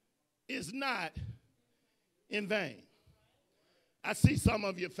is not in vain. I see some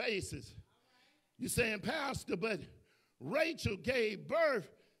of your faces. You're saying, Pastor, but Rachel gave birth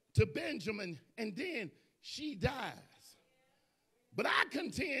to Benjamin and then she dies. But I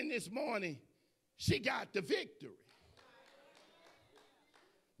contend this morning, she got the victory.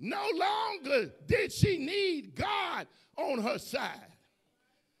 No longer did she need God on her side.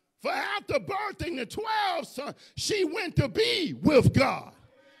 For after birthing the 12 sons, she went to be with God.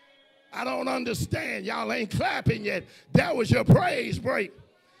 I don't understand. Y'all ain't clapping yet. That was your praise break.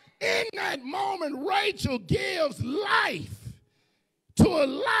 In that moment, Rachel gives life to a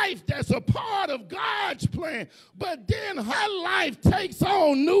life that's a part of God's plan. But then her life takes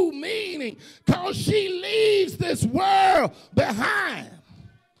on new meaning because she leaves this world behind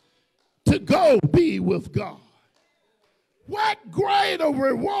to go be with God. What greater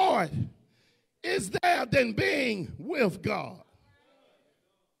reward is there than being with God?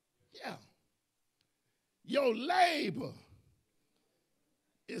 Yeah. Your labor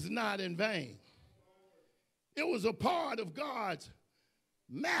is not in vain. It was a part of God's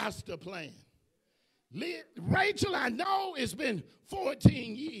master plan. Rachel, I know it's been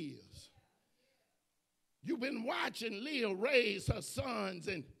 14 years. You've been watching Leah raise her sons,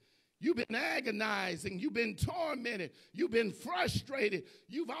 and you've been agonizing, you've been tormented, you've been frustrated,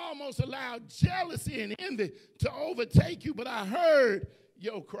 you've almost allowed jealousy and envy to overtake you, but I heard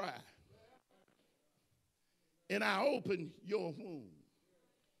your cry. And I opened your womb.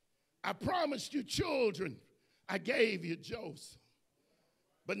 I promised you children. I gave you Joseph.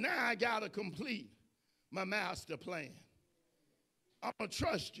 But now I got to complete my master plan. I'm going to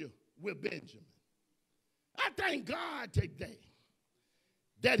trust you with Benjamin. I thank God today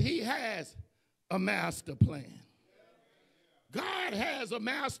that he has a master plan. God has a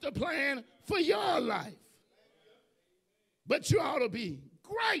master plan for your life. But you ought to be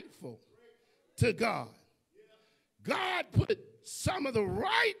grateful to God. God put some of the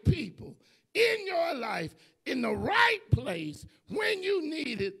right people in your life in the right place when you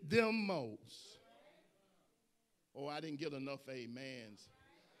needed them most. Oh, I didn't get enough amens.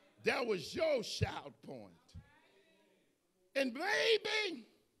 That was your shout point. And maybe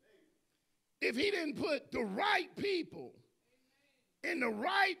if he didn't put the right people in the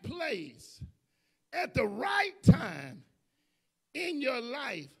right place at the right time in your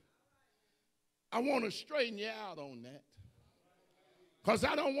life, I want to straighten you out on that. Because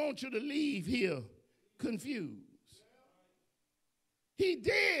I don't want you to leave here confused. He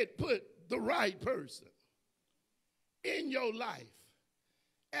did put the right person in your life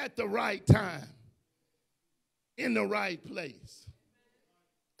at the right time, in the right place.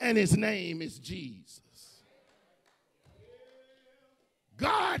 And his name is Jesus.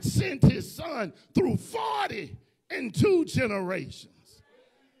 God sent his son through 42 generations,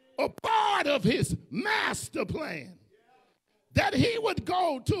 a part of his master plan, that he would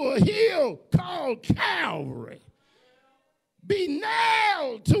go to a hill called Calvary, be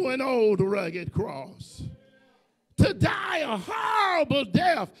nailed to an old rugged cross, to die a horrible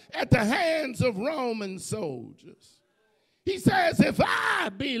death at the hands of Roman soldiers. He says, if I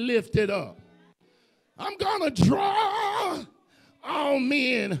be lifted up, I'm going to draw all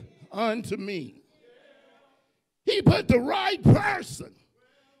men unto me. He put the right person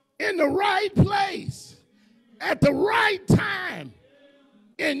in the right place at the right time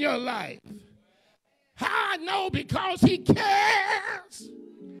in your life. How I know? Because he cares.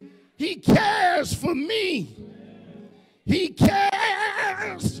 He cares for me. He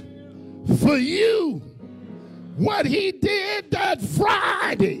cares for you. What he did that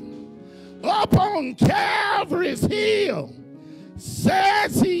Friday up on Calvary's Hill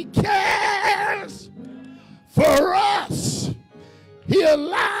says he cares for us. He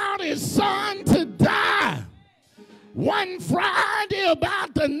allowed his son to die one Friday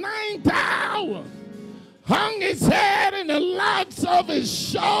about the 9th hour, hung his head in the locks of his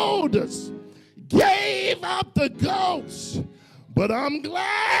shoulders, gave up the ghost. But I'm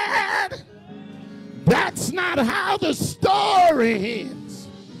glad that's not how the story ends.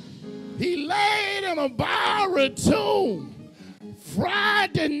 He laid in a borrowed tomb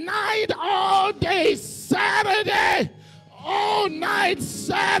Friday night, all day Saturday, all night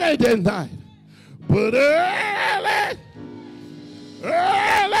Saturday night. But early,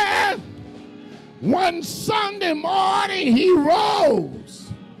 one Sunday morning, he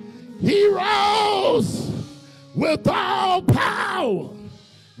rose. He rose with all power,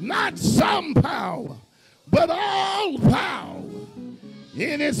 not some power, but all power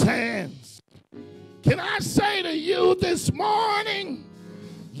in his hands. Can I say to you this morning,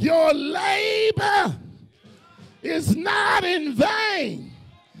 your labor is not in vain.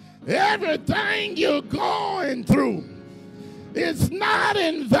 Everything you're going through is not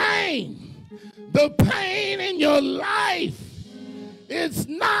in vain. The pain in your life is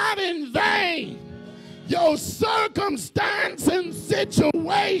not in vain. Your circumstance and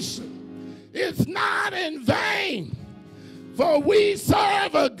situation is not in vain. For we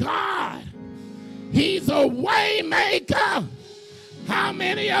serve a God. He's a way maker. How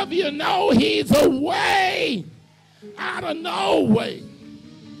many of you know he's a way out of no way?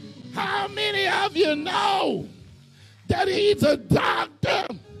 How many of you know that he's a doctor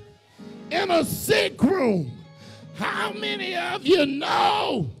in a sick room? How many of you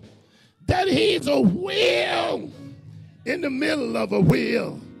know that he's a wheel in the middle of a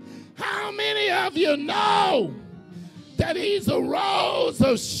wheel? How many of you know that he's a rose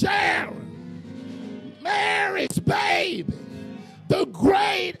of Sharon, Mary's baby, the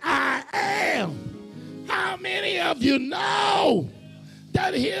great I am? How many of you know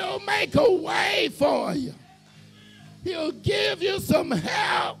that he'll make a way for you? He'll give you some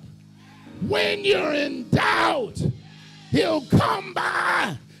help when you're in doubt. He'll come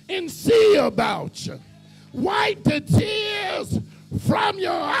by and see about you. Wipe the tears from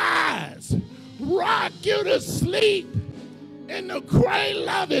your eyes. Rock you to sleep in the cradle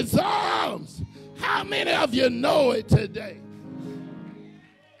of his arms. How many of you know it today?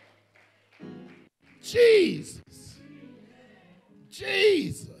 Jesus.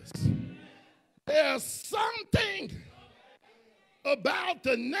 Jesus. There's something about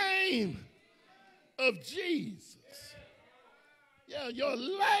the name of Jesus. Yeah, your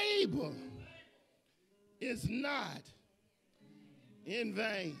labor is not in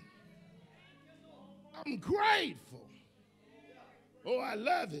vain. I'm grateful. Oh, I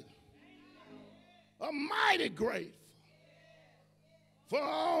love it. I'm mighty grateful for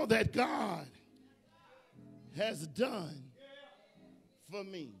all that God has done for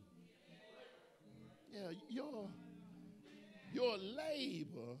me. Yeah, your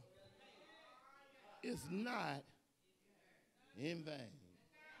labor is not in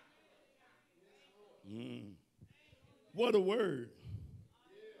vain. What a word.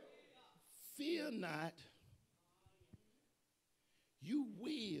 Fear not, you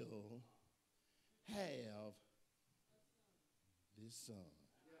will have this son.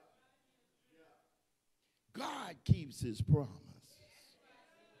 God keeps his promise.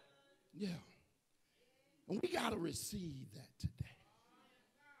 Yeah. And we got to receive that today.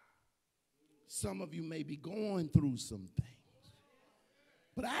 Some of you may be going through some things,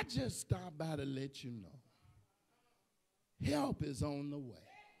 but I just stopped by to let you know help is on the way.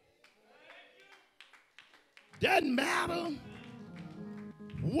 Doesn't matter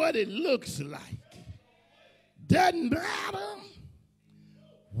what it looks like. Doesn't matter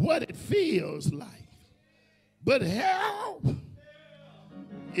what it feels like. But help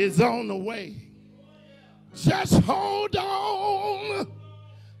is on the way. Just hold on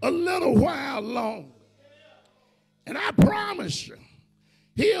a little while longer. And I promise you,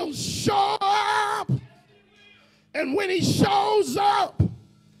 he'll show up. And when he shows up,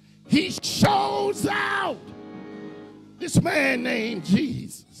 he shows out. This man named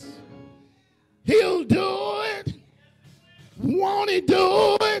Jesus. He'll do it. Won't he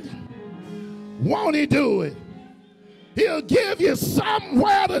do it? Won't he do it? He'll give you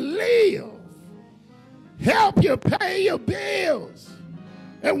somewhere to live. Help you pay your bills.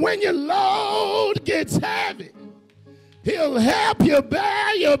 And when your load gets heavy, He'll help you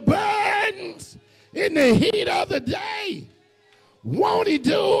bear your burdens in the heat of the day. Won't he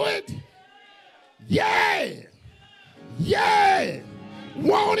do it? Yeah. Yeah.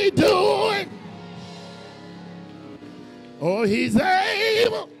 Won't he do it? Oh, he's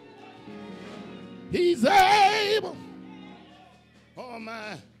able. He's able. Oh,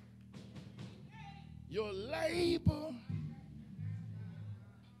 my. Your labor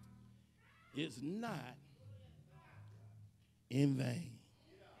is not in vain.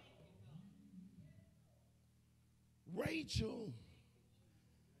 Rachel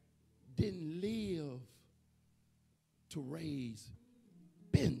didn't live to raise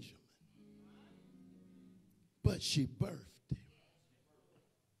Benjamin, but she birthed him.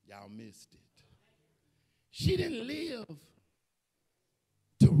 Y'all missed it. She didn't live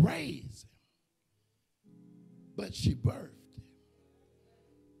to raise him, but she birthed him.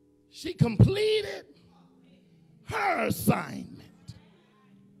 She completed her assignment.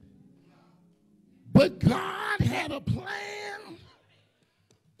 But God had a plan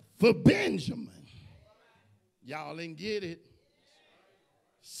for Benjamin. Y'all didn't get it.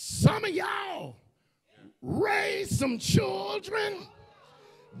 Some of y'all raised some children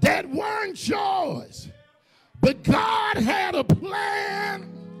that weren't yours. But God had a plan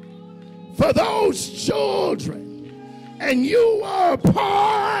for those children. And you were a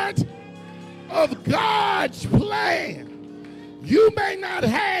part of God's plan. You may not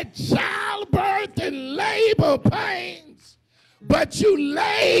have childbirth and labor pains, but you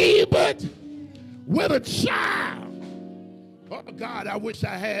labored with a child. Oh, God, I wish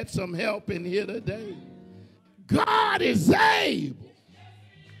I had some help in here today. God is able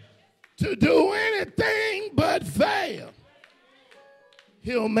to do anything but fail.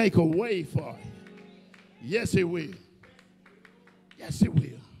 He'll make a way for you. Yes, he will. Yes, he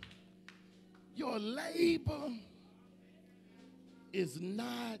will. Your labor is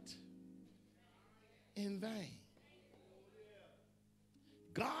not in vain.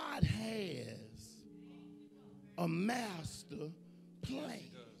 God has a master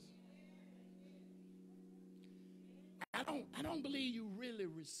plan. I don't believe you really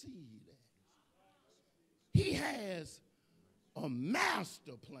receive that. He has a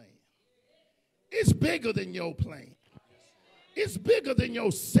master plan. It's bigger than your plan. It's bigger than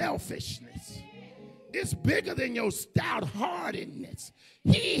your selfishness. It's bigger than your stout-heartedness.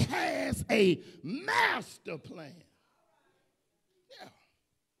 He has a master plan. Yeah.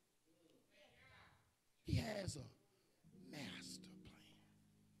 He has a master plan.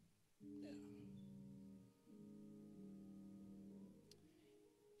 Yeah.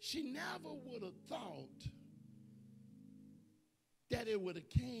 She never would have thought that it would have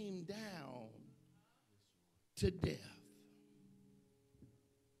came down to death.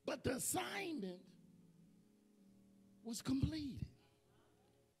 But the assignment was completed.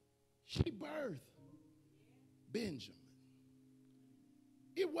 She birthed Benjamin.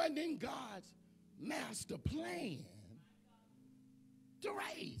 It wasn't in God's master plan to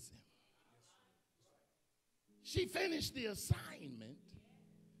raise him. She finished the assignment,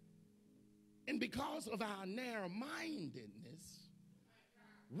 and because of our narrow-mindedness,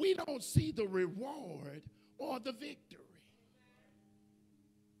 we don't see the reward or the victory.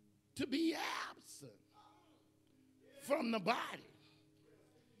 To be absent from the body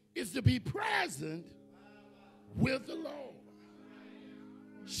is to be present with the Lord.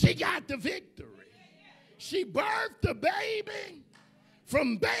 She got the victory. She birthed the baby,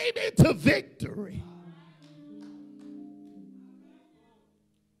 from baby to victory.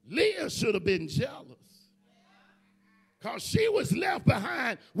 Leah should have been jealous because she was left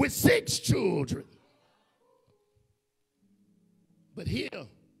behind with 6 children. But here,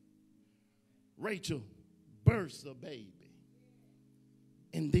 Rachel births a baby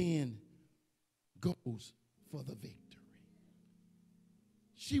and then goes for the victory.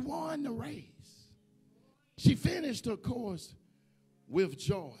 She won the race. She finished her course with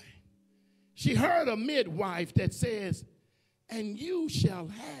joy. She heard a midwife that says, "And you shall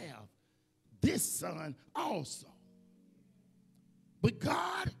have this son also." But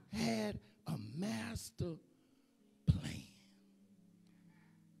God had a master plan.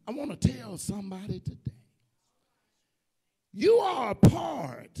 I want to tell somebody today, you are a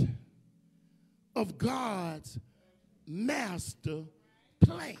part of God's master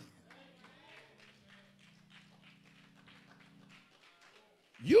plan.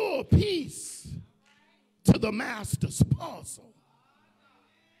 You're a piece to the master's puzzle.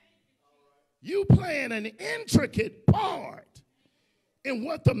 You playing an intricate part in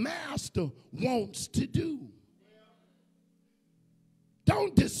what the master wants to do.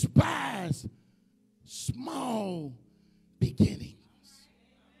 Don't despise small beginnings.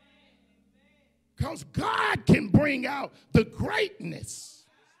 Because God can bring out the greatness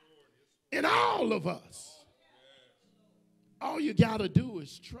in all of us. All you got to do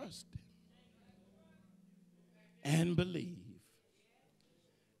is trust him and believe.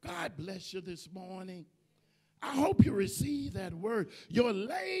 God bless you this morning. I hope you receive that word. Your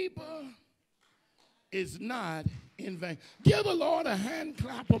labor is not in vain. Give the Lord a hand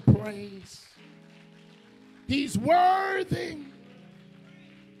clap of praise. He's worthy.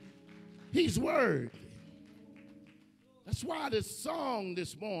 He's worthy. That's why this song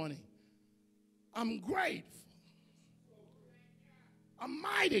this morning, I'm grateful. I'm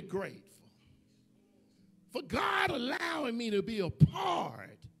mighty grateful for God allowing me to be a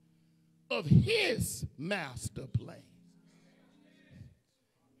part of his master plan.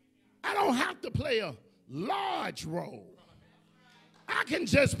 I don't have to play a large role. I can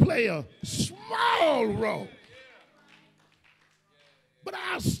just play a small role. But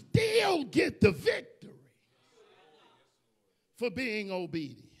I'll still get the victory for being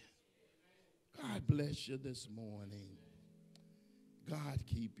obedient. God bless you this morning. God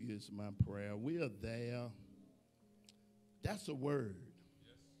keep you is my prayer. We are there. That's a word.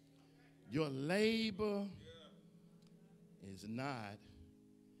 Your labor is not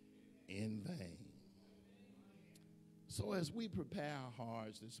in vain. So as we prepare our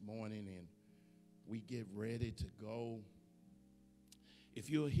hearts this morning and we get ready to go, if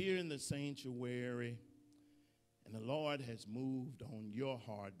you're here in the sanctuary and the Lord has moved on your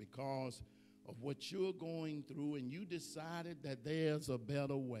heart because of what you're going through and you decided that there's a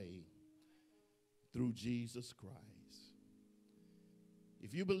better way through Jesus Christ.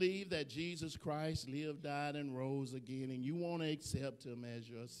 If you believe that Jesus Christ lived, died, and rose again, and you want to accept him as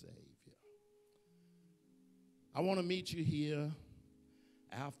your Savior, I want to meet you here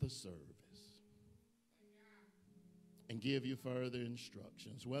after service and give you further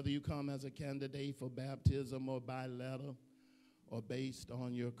instructions, whether you come as a candidate for baptism or by letter or based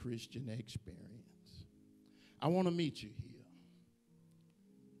on your Christian experience. I want to meet you here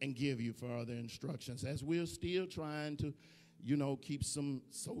and give you further instructions as we're still trying to keep some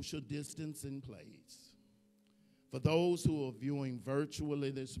social distance in place. For those who are viewing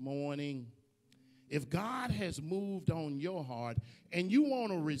virtually this morning, if God has moved on your heart and you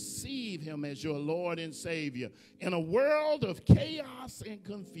want to receive him as your Lord and Savior in a world of chaos and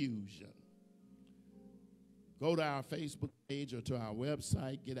confusion, go to our Facebook page or to our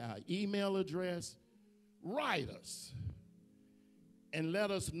website, get our email address, write us, and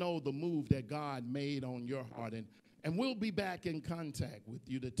let us know the move that God made on your heart. And we'll be back in contact with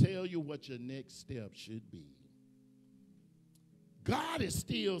you to tell you what your next step should be. God is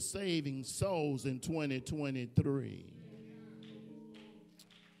still saving souls in 2023.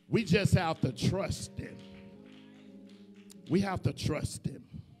 We just have to trust him. We have to trust him.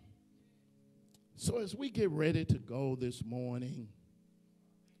 So as we get ready to go this morning,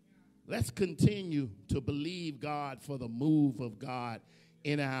 let's continue to believe God for the move of God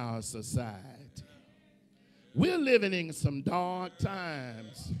in our society. We're living in some dark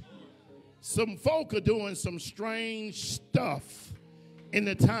times. Some folk are doing some strange stuff in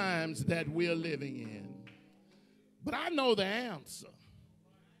the times that we're living in. But I know the answer,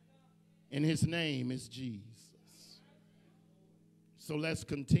 and his name is Jesus. So let's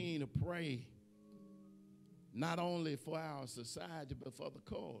continue to pray, not only for our society, but for the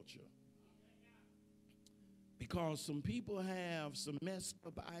culture. Because some people have some messed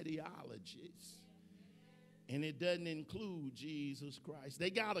up ideologies, and it doesn't include Jesus Christ. They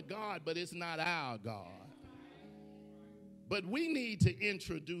got a God, but it's not our God. But we need to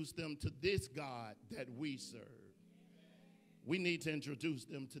introduce them to this God that we serve. We need to introduce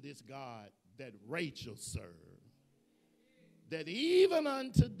them to this God that Rachel served. That even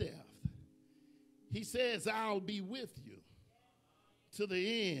unto death, he says, I'll be with you to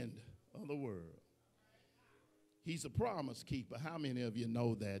the end of the world. He's a promise keeper. How many of you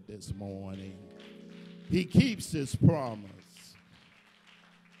know that this morning? He keeps his promise.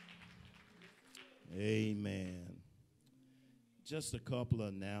 Amen. Just a couple of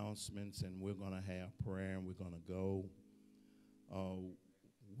announcements, and we're going to have prayer, and we're going to go.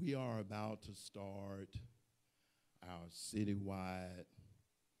 We are about to start our citywide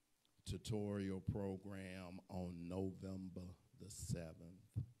tutorial program on November the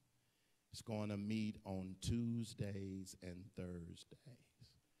 7th. It's going to meet on Tuesdays and Thursdays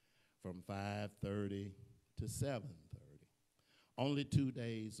from 5:30 to 7:30. Only 2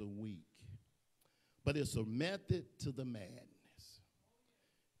 days a week. But it's a method to the madness.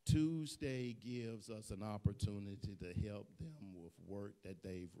 Tuesday gives us an opportunity to help them with work that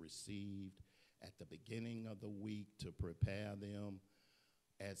they've received at the beginning of the week to prepare them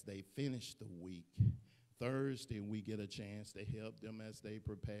as they finish the week. Thursday, we get a chance to help them as they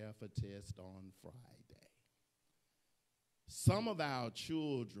prepare for test on Friday. Some of our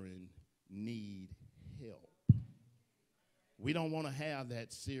children need help. We don't want to have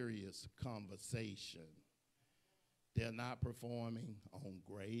that serious conversation. They're not performing on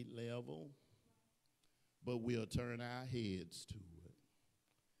grade level, but we'll turn our heads to it.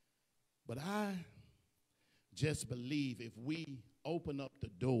 But I just believe if we open up the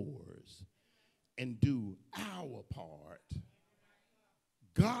doors and do our part,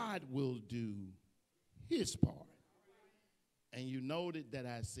 God will do his part. And you noted that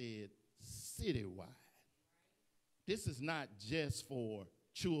I said citywide. This is not just for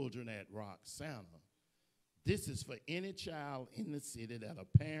children at Roxanna. This is for any child in the city that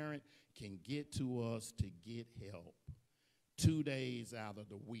a parent can get to us to get help 2 days out of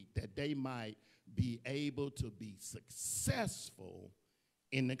the week, that they might be able to be successful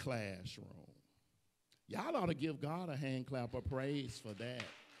in the classroom. Y'all ought to give God a hand clap of praise for that.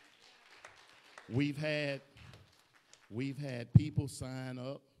 We've had people sign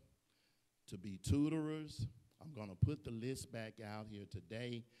up to be tutorers. I'm going to put the list back out here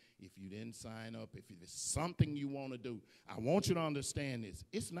today. If you didn't sign up, if it's something you want to do, I want you to understand this.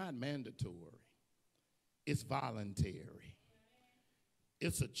 It's not mandatory. It's voluntary.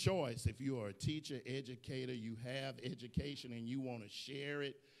 It's a choice. If you are a teacher, educator, you have education and you want to share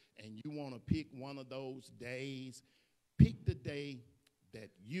it and you want to pick one of those days, pick the day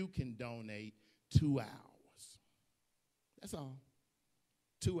that you can donate 2 hours. That's all.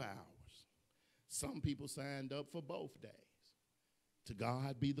 2 hours. Some people signed up for both days. To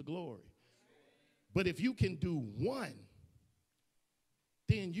God be the glory. But if you can do one,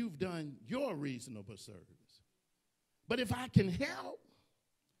 then you've done your reasonable service. But if I can help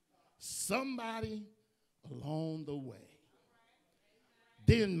somebody along the way,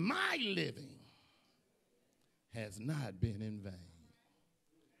 then my living has not been in vain.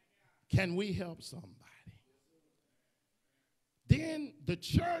 Can we help somebody? Then the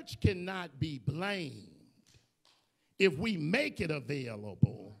church cannot be blamed if we make it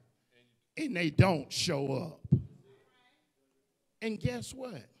available and they don't show up. And guess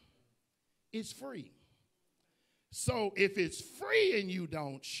what? It's free. So if it's free and you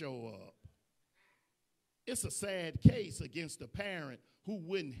don't show up, it's a sad case against the parent who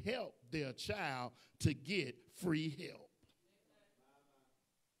wouldn't help their child to get free help.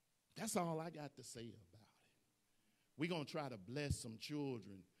 That's all I got to say about it. We're going to try to bless some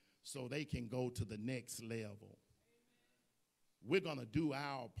children so they can go to the next level. We're going to do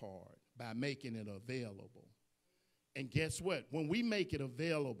our part by making it available. And guess what? When we make it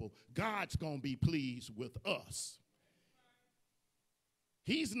available, God's going to be pleased with us.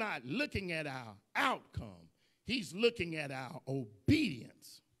 He's not looking at our outcome. He's looking at our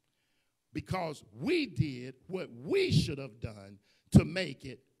obedience, because we did what we should have done to make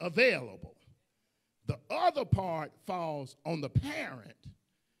it available. The other part falls on the parent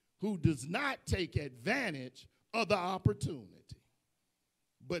who does not take advantage of the opportunity.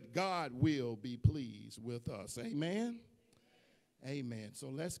 But God will be pleased with us. Amen? Amen. So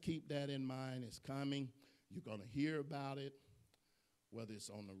let's keep that in mind. It's coming. You're going to hear about it, whether it's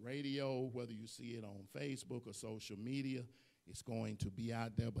on the radio, whether you see it on Facebook or social media. It's going to be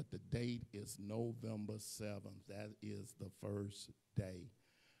out there, but the date is November 7th. That is the first day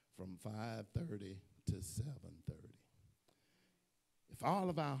from 5:30 to 7:30. If all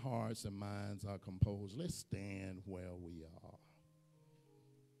of our hearts and minds are composed, let's stand where we are.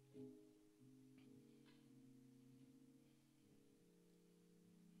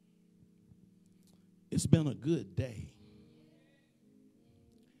 It's been a good day.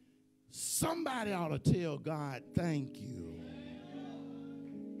 Somebody ought to tell God, thank you.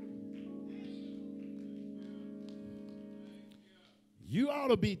 You ought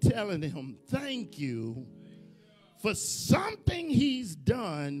to be telling him, thank you for something he's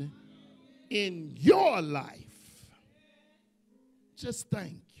done in your life. Just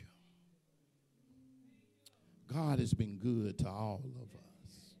thank you. God has been good to all of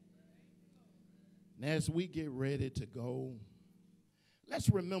us. And as we get ready to go, let's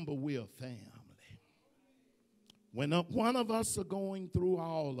remember we're a family. When one of us are going through,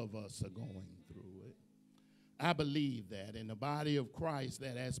 all of us are going through it. I believe that in the body of Christ,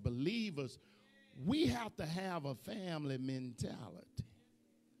 that as believers, we have to have a family mentality,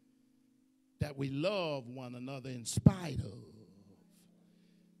 that we love one another in spite of,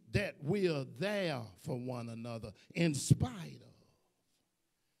 that we are there for one another in spite of,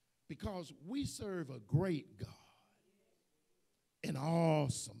 because we serve a great God, an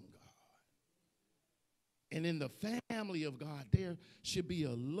awesome God. And in the family of God, there should be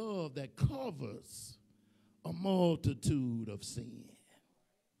a love that covers a multitude of sin.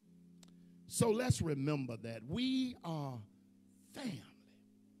 So let's remember that we are family.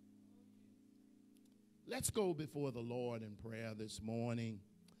 Let's go before the Lord in prayer this morning.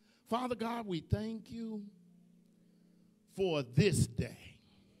 Father God, we thank you for this day.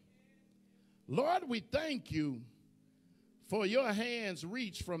 Lord, we thank you for your hands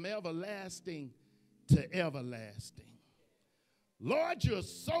reach from everlasting to everlasting. Lord, you're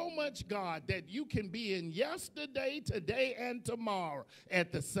so much God that you can be in yesterday, today, and tomorrow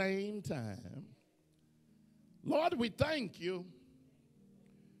at the same time. Lord, we thank you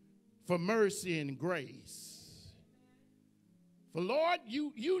for mercy and grace. For Lord,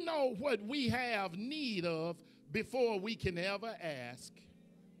 you know what we have need of before we can ever ask.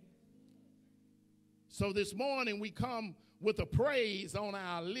 So this morning we come with a praise on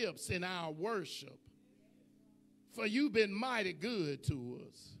our lips in our worship. For you've been mighty good to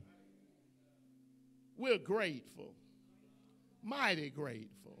us. We're grateful, mighty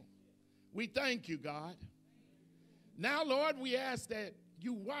grateful. We thank you, God. Now, Lord, we ask that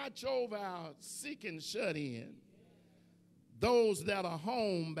you watch over our sick and shut in, those that are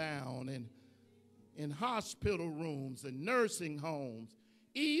homebound and in hospital rooms and nursing homes,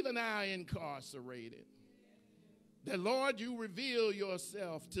 even our incarcerated. That, Lord, you reveal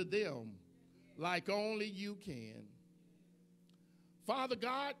yourself to them like only you can. Father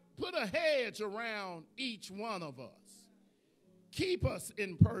God, put a hedge around each one of us. Keep us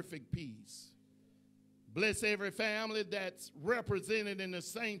in perfect peace. Bless every family that's represented in the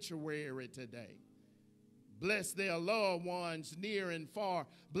sanctuary today. Bless their loved ones near and far.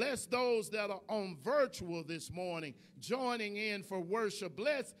 Bless those that are on virtual this morning, joining in for worship.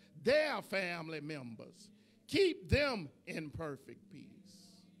 Bless their family members. Keep them in perfect peace.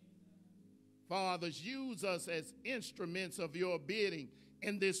 Fathers, use us as instruments of your bidding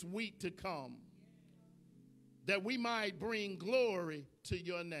in this week to come, that we might bring glory to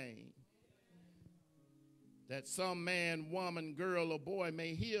your name. That some man, woman, girl, or boy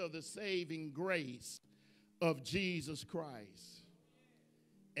may hear the saving grace of Jesus Christ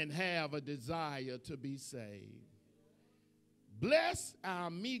and have a desire to be saved. Bless our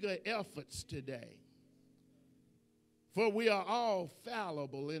meager efforts today, for we are all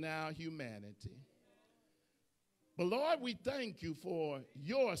fallible in our humanity. But Lord, we thank you for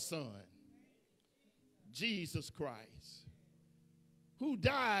your Son, Jesus Christ, who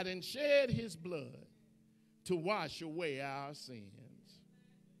died and shed his blood to wash away our sins.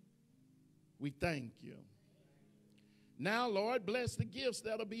 We thank you. Now, Lord, bless the gifts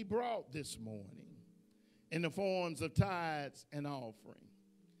that will be brought this morning in the forms of tithes and offering.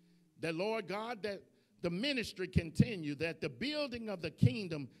 That, Lord God, that the ministry continue, that the building of the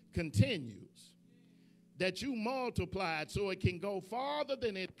kingdom continues, that you multiply it so it can go farther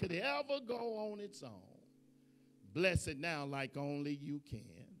than it could ever go on its own. Bless it now like only you can.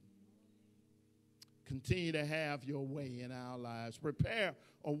 Continue to have your way in our lives. Prepare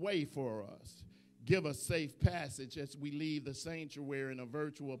a way for us. Give us safe passage as we leave the sanctuary in a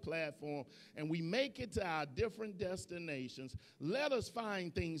virtual platform and we make it to our different destinations. Let us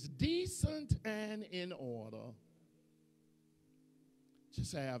find things decent and in order.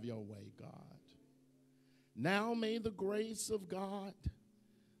 Just have your way, God. Now may the grace of God,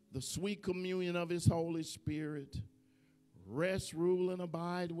 the sweet communion of his Holy Spirit, rest, rule, and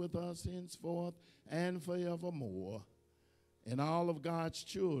abide with us henceforth and forevermore. And all of God's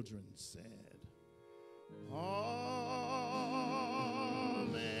children said, Amen.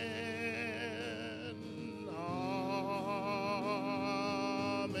 Amen.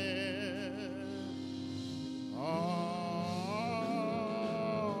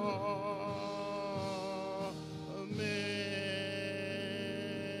 Amen.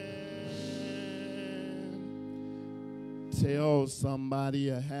 Tell somebody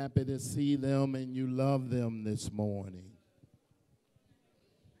you're happy to see them and you love them this morning.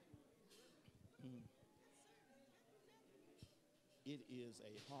 It is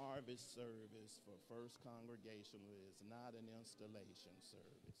a harvest service for First Congregational. It is not an installation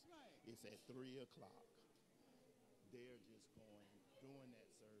service. Right. It's at 3 o'clock. They're just going, during that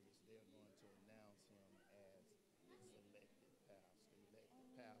service, they're going to announce him as selected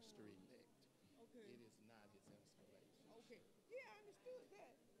pastor-elect. Okay. It is not his installation. Okay. Yeah, I understood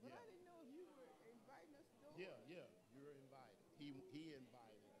that. But I didn't know if you were inviting us to go. Yeah, you're invited. He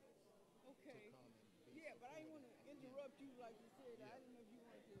invited us to come and be. Yeah, but I didn't want to interrupt you like you said. I didn't know